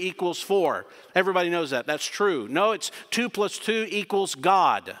 + 2 = 4. Everybody knows that. That's true. No, it's 2 + 2 =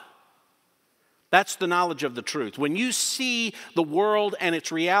 God. That's the knowledge of the truth. When you see the world and its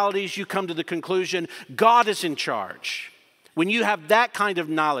realities, you come to the conclusion God is in charge. When you have that kind of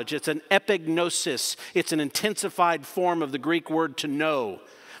knowledge, it's an epignosis. It's an intensified form of the Greek word to know,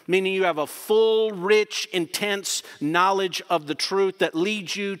 meaning you have a full, rich, intense knowledge of the truth that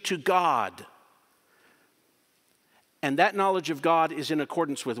leads you to God. And that knowledge of God is in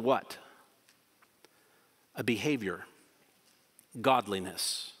accordance with what? A behavior,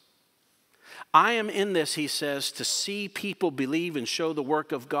 godliness. I am in this, he says, to see people believe and show the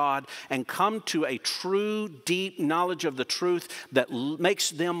work of God and come to a true, deep knowledge of the truth that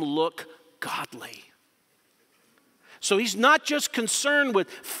makes them look godly. So he's not just concerned with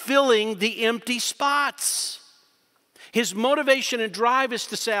filling the empty spots. His motivation and drive is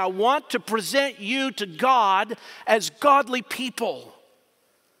to say, I want to present you to God as godly people,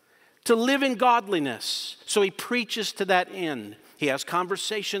 to live in godliness. So he preaches to that end. He has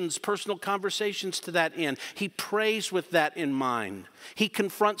conversations, personal conversations to that end. He prays with that in mind. He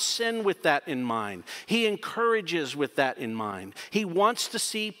confronts sin with that in mind. He encourages with that in mind. He wants to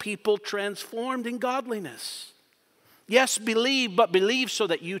see people transformed in godliness. Yes, believe, but believe so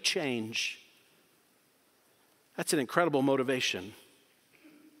that you change. That's an incredible motivation.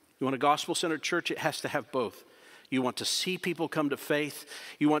 You want a gospel-centered church? It has to have both. You want to see people come to faith.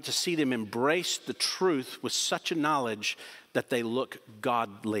 You want to see them embrace the truth with such a knowledge that they look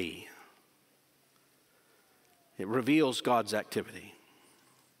godly. It reveals God's activity.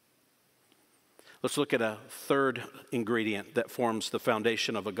 Let's look at a third ingredient that forms the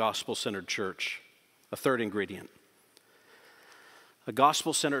foundation of a gospel-centered church. A third ingredient. A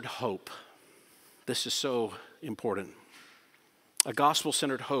gospel-centered hope. This is so important. A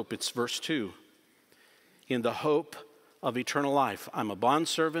gospel-centered hope. It's verse 2. In the hope of eternal life. I'm a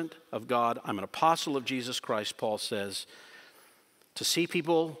bondservant of God. I'm an apostle of Jesus Christ, Paul says. To see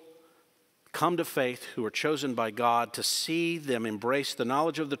people come to faith who are chosen by God, to see them embrace the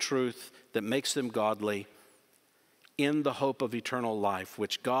knowledge of the truth that makes them godly in the hope of eternal life,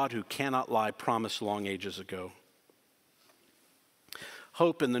 which God, who cannot lie, promised long ages ago.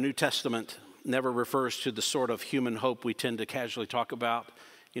 Hope in the New Testament never refers to the sort of human hope we tend to casually talk about.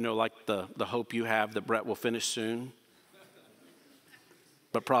 You know, like the hope you have that Brett will finish soon,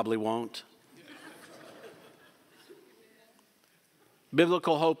 but probably won't.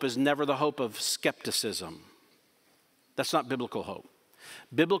 Biblical hope is never the hope of skepticism. That's not biblical hope.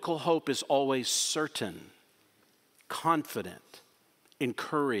 Biblical hope is always certain, confident,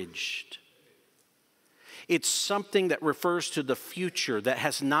 encouraged. It's something that refers to the future that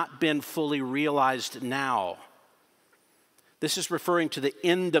has not been fully realized now. This is referring to the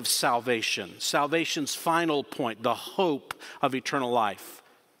end of salvation, salvation's final point, the hope of eternal life.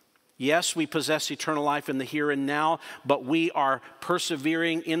 Yes, we possess eternal life in the here and now, but we are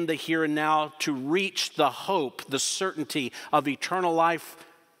persevering in the here and now to reach the hope, the certainty of eternal life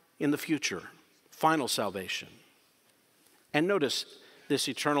in the future, final salvation. And notice this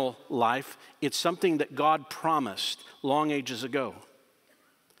eternal life, it's something that God promised long ages ago.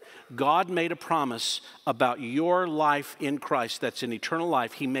 God made a promise about your life in Christ that's an eternal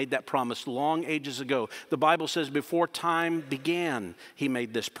life. He made that promise long ages ago. The Bible says before time began, he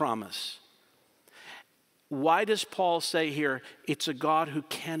made this promise. Why does Paul say here, it's a God who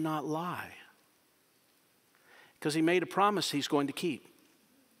cannot lie? Because he made a promise he's going to keep.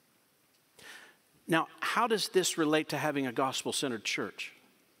 Now, how does this relate to having a gospel-centered church?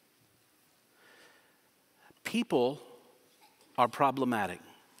 People are problematic.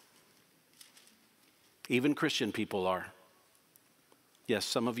 Even Christian people are. Yes,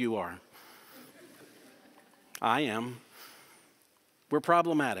 some of you are. I am. We're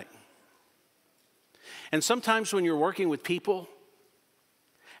problematic. And sometimes when you're working with people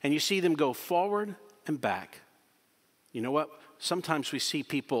and you see them go forward and back, you know what? Sometimes we see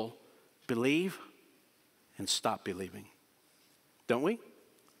people believe and stop believing. Don't we?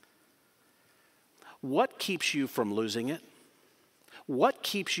 What keeps you from losing it? What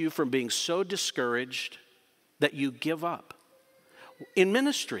keeps you from being so discouraged that you give up? In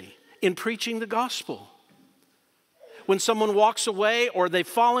ministry, in preaching the gospel. When someone walks away or they've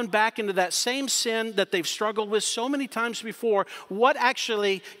fallen back into that same sin that they've struggled with so many times before, what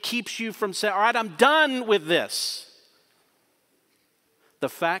actually keeps you from saying, all right, I'm done with this? The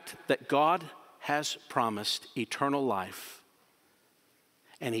fact that God has promised eternal life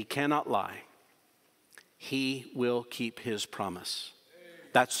and he cannot lie. He will keep his promise.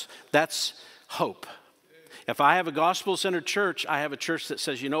 That's hope. If I have a gospel-centered church, I have a church that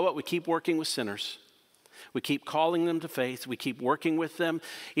says, you know what, we keep working with sinners. We keep calling them to faith. We keep working with them,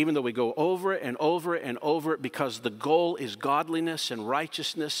 even though we go over it and over it and over it, because the goal is godliness and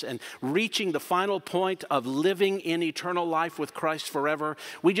righteousness and reaching the final point of living in eternal life with Christ forever.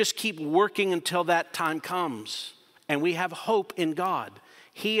 We just keep working until that time comes. And we have hope in God.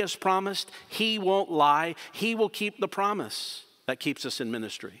 He has promised. He won't lie. He will keep the promise. That keeps us in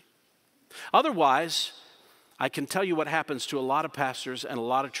ministry. Otherwise, I can tell you what happens to a lot of pastors and a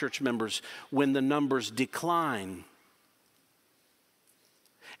lot of church members when the numbers decline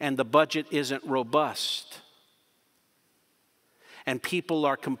and the budget isn't robust and people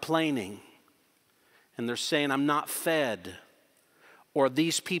are complaining and they're saying, I'm not fed, or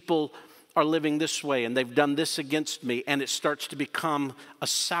these people are living this way and they've done this against me, and it starts to become a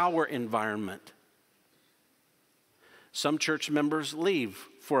sour environment. Some church members leave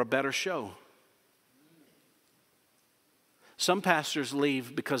for a better show. Some pastors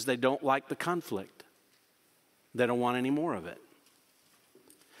leave because they don't like the conflict. They don't want any more of it.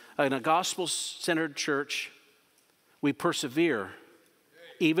 In a gospel-centered church, we persevere.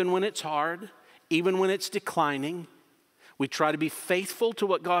 Even when it's hard, even when it's declining, we try to be faithful to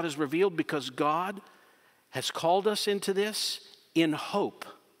what God has revealed, because God has called us into this in hope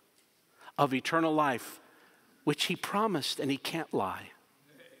of eternal life, which He promised and He can't lie.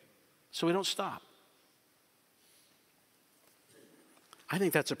 So we don't stop. I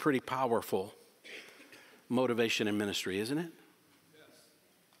think that's a pretty powerful motivation in ministry, isn't it?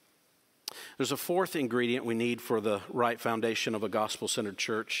 Yes. There's a fourth ingredient we need for the right foundation of a gospel-centered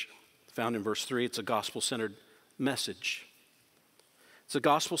church, found in verse 3. It's a gospel-centered message. It's a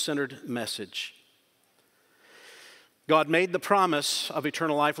gospel-centered message. God made the promise of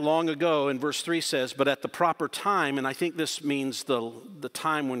eternal life long ago, and verse 3 says, but at the proper time, and I think this means the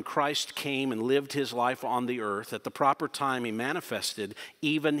time when Christ came and lived His life on the earth, at the proper time He manifested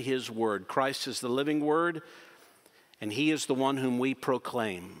even His word. Christ is the living word, and He is the one whom we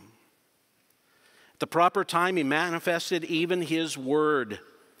proclaim. At the proper time He manifested even His word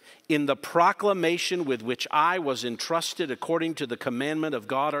in the proclamation with which I was entrusted according to the commandment of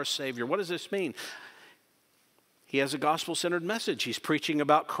God our Savior. What does this mean? He has a gospel-centered message. He's preaching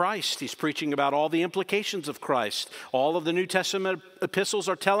about Christ. He's preaching about all the implications of Christ. All of the New Testament epistles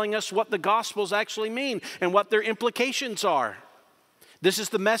are telling us what the Gospels actually mean and what their implications are. This is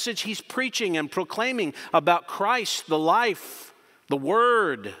the message he's preaching and proclaiming about Christ, the life, the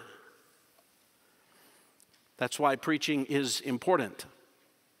Word. That's why preaching is important.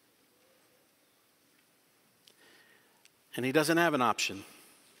 And he doesn't have an option.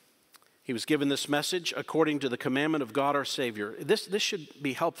 He was given this message according to the commandment of God our Savior. This should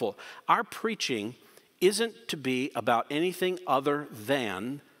be helpful. Our preaching isn't to be about anything other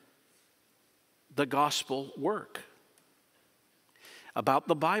than the gospel work, about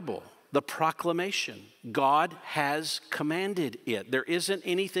the Bible, the proclamation. God has commanded it. There isn't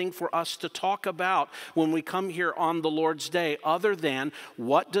anything for us to talk about when we come here on the Lord's Day other than,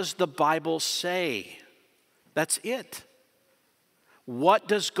 what does the Bible say? That's it. What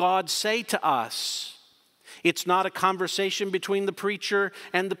does God say to us? It's not a conversation between the preacher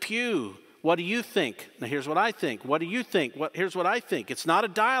and the pew. What do you think? Now here's what I think. What do you think? Here's what I think. It's not a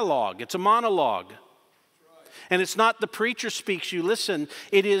dialogue. It's a monologue. And it's not the preacher speaks, you listen.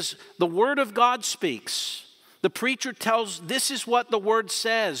 It is the Word of God speaks. The preacher tells, this is what the Word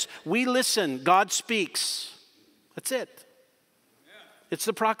says. We listen. God speaks. That's it. It's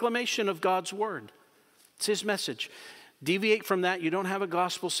the proclamation of God's Word. It's His message. Deviate from that, you don't have a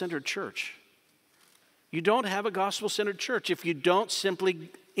gospel-centered church. You don't have a gospel-centered church if you don't simply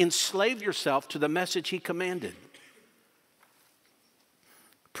enslave yourself to the message He commanded.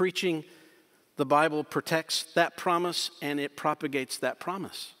 Preaching the Bible protects that promise and it propagates that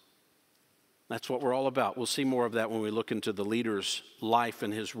promise. That's what we're all about. We'll see more of that when we look into the leader's life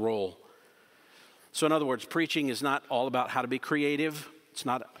and his role. So in other words, preaching is not all about how to be creative. It's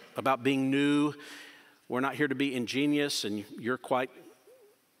not about being new. We're not here to be ingenious, and you're quite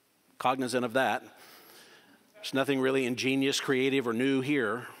cognizant of that. There's nothing really ingenious, creative, or new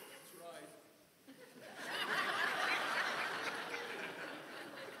here.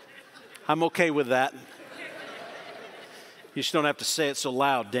 I'm okay with that. You just don't have to say it so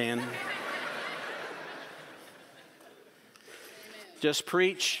loud, Dan. Just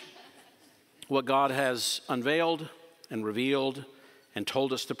preach what God has unveiled and revealed and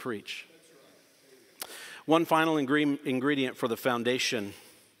told us to preach. One final ingredient for the foundation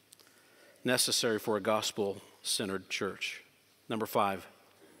necessary for a gospel-centered church. Number 5,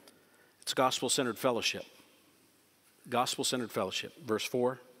 it's gospel-centered fellowship. Gospel-centered fellowship. Verse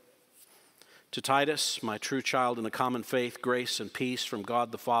 4, To Titus, my true child in the common faith, grace and peace from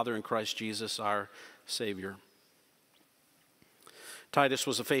God the Father and Christ Jesus, our Savior. Titus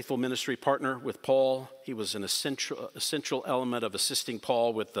was a faithful ministry partner with Paul. He was an essential element of assisting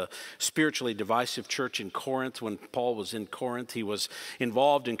Paul with the spiritually divisive church in Corinth. When Paul was in Corinth, he was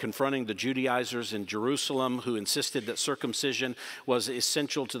involved in confronting the Judaizers in Jerusalem who insisted that circumcision was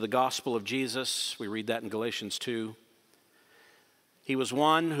essential to the gospel of Jesus. We read that in Galatians 2. He was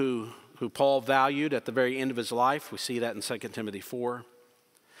one who Paul valued at the very end of his life. We see that in 2 Timothy 4.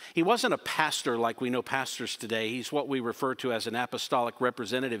 He wasn't a pastor like we know pastors today. He's what we refer to as an apostolic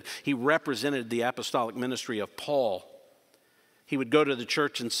representative. He represented the apostolic ministry of Paul. He would go to the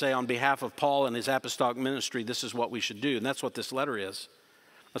church and say, on behalf of Paul and his apostolic ministry, this is what we should do. And that's what this letter is.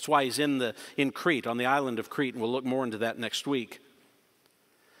 That's why he's in Crete, on the island of Crete, and we'll look more into that next week.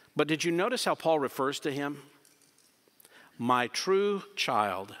 But did you notice how Paul refers to him? My true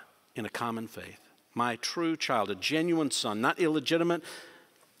child in a common faith. My true child, a genuine son, not illegitimate,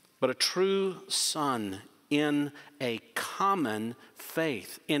 but a true son in a common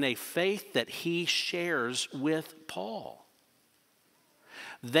faith, in a faith that he shares with Paul.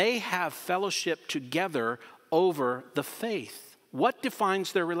 They have fellowship together over the faith. What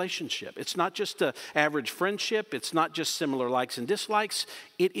defines their relationship? It's not just an average friendship. It's not just similar likes and dislikes.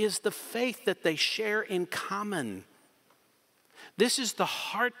 It is the faith that they share in common. This is the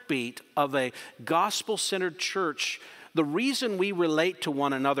heartbeat of a gospel-centered church. The reason we relate to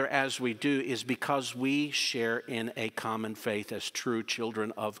one another as we do is because we share in a common faith as true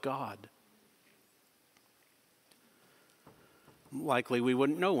children of God. Likely we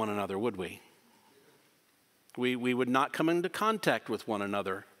wouldn't know one another, would we? We would not come into contact with one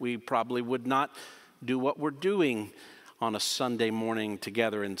another. We probably would not do what we're doing on a Sunday morning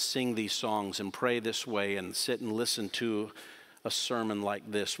together and sing these songs and pray this way and sit and listen to a sermon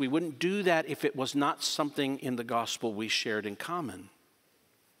like this. We wouldn't do that if it was not something in the gospel we shared in common.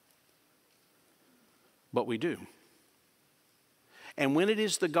 But we do. And when it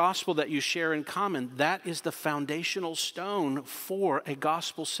is the gospel that you share in common, that is the foundational stone for a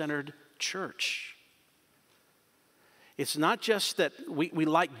gospel-centered church. It's not just that we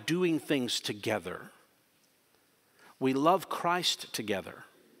like doing things together. We love Christ together.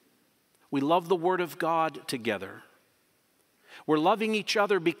 We love the Word of God together. We're loving each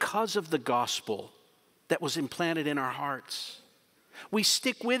other because of the gospel that was implanted in our hearts. We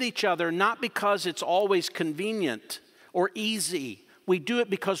stick with each other not because it's always convenient or easy. We do it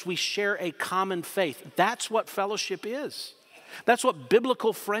because we share a common faith. That's what fellowship is. That's what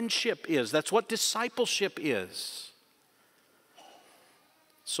biblical friendship is. That's what discipleship is.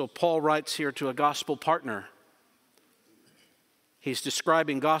 So Paul writes here to a gospel partner. He's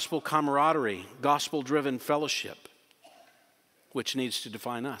describing gospel camaraderie, gospel-driven fellowship, which needs to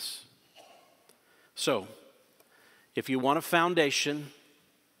define us. So, if you want a foundation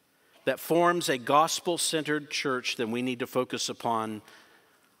that forms a gospel-centered church, then we need to focus upon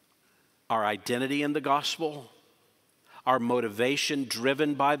our identity in the gospel, our motivation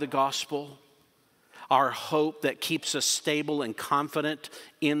driven by the gospel, our hope that keeps us stable and confident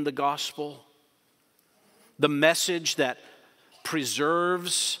in the gospel, the message that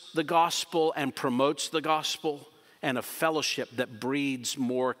preserves the gospel and promotes the gospel, and a fellowship that breeds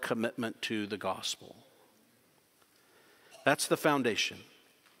more commitment to the gospel. That's the foundation.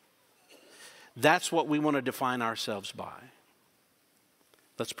 That's what we want to define ourselves by.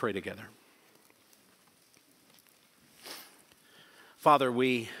 Let's pray together. Father,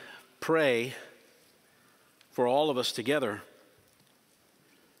 we pray for all of us together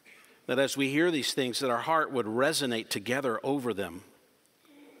that as we hear these things, that our heart would resonate together over them.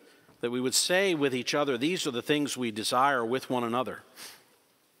 That we would say with each other, these are the things we desire with one another.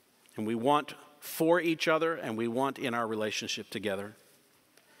 And we want for each other, and we want in our relationship together.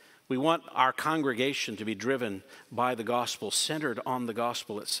 We want our congregation to be driven by the gospel, centered on the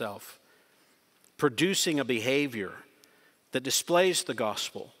gospel itself, producing a behavior that displays the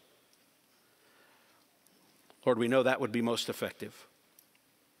gospel. Lord, we know that would be most effective.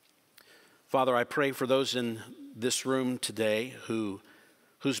 Father, I pray for those in this room today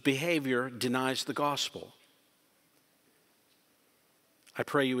whose behavior denies the gospel. I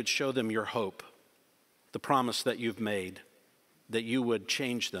pray you would show them your hope, the promise that you've made, that you would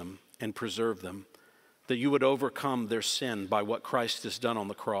change them and preserve them, that you would overcome their sin by what Christ has done on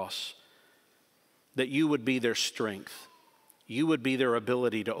the cross, that you would be their strength, you would be their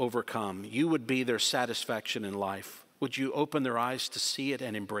ability to overcome, you would be their satisfaction in life. Would you open their eyes to see it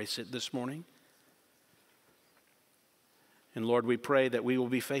and embrace it this morning? And Lord, we pray that we will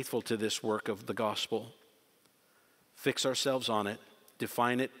be faithful to this work of the gospel. Fix ourselves on it.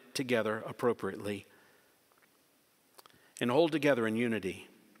 define it together appropriately, and hold together in unity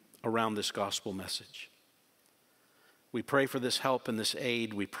around this gospel message. We pray for this help and this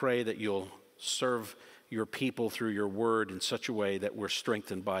aid. We pray that you'll serve your people through your word in such a way that we're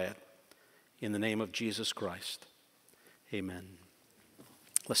strengthened by it. In the name of Jesus Christ, amen.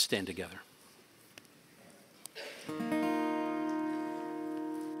 Let's stand together.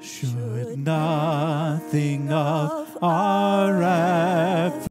 Should nothing of our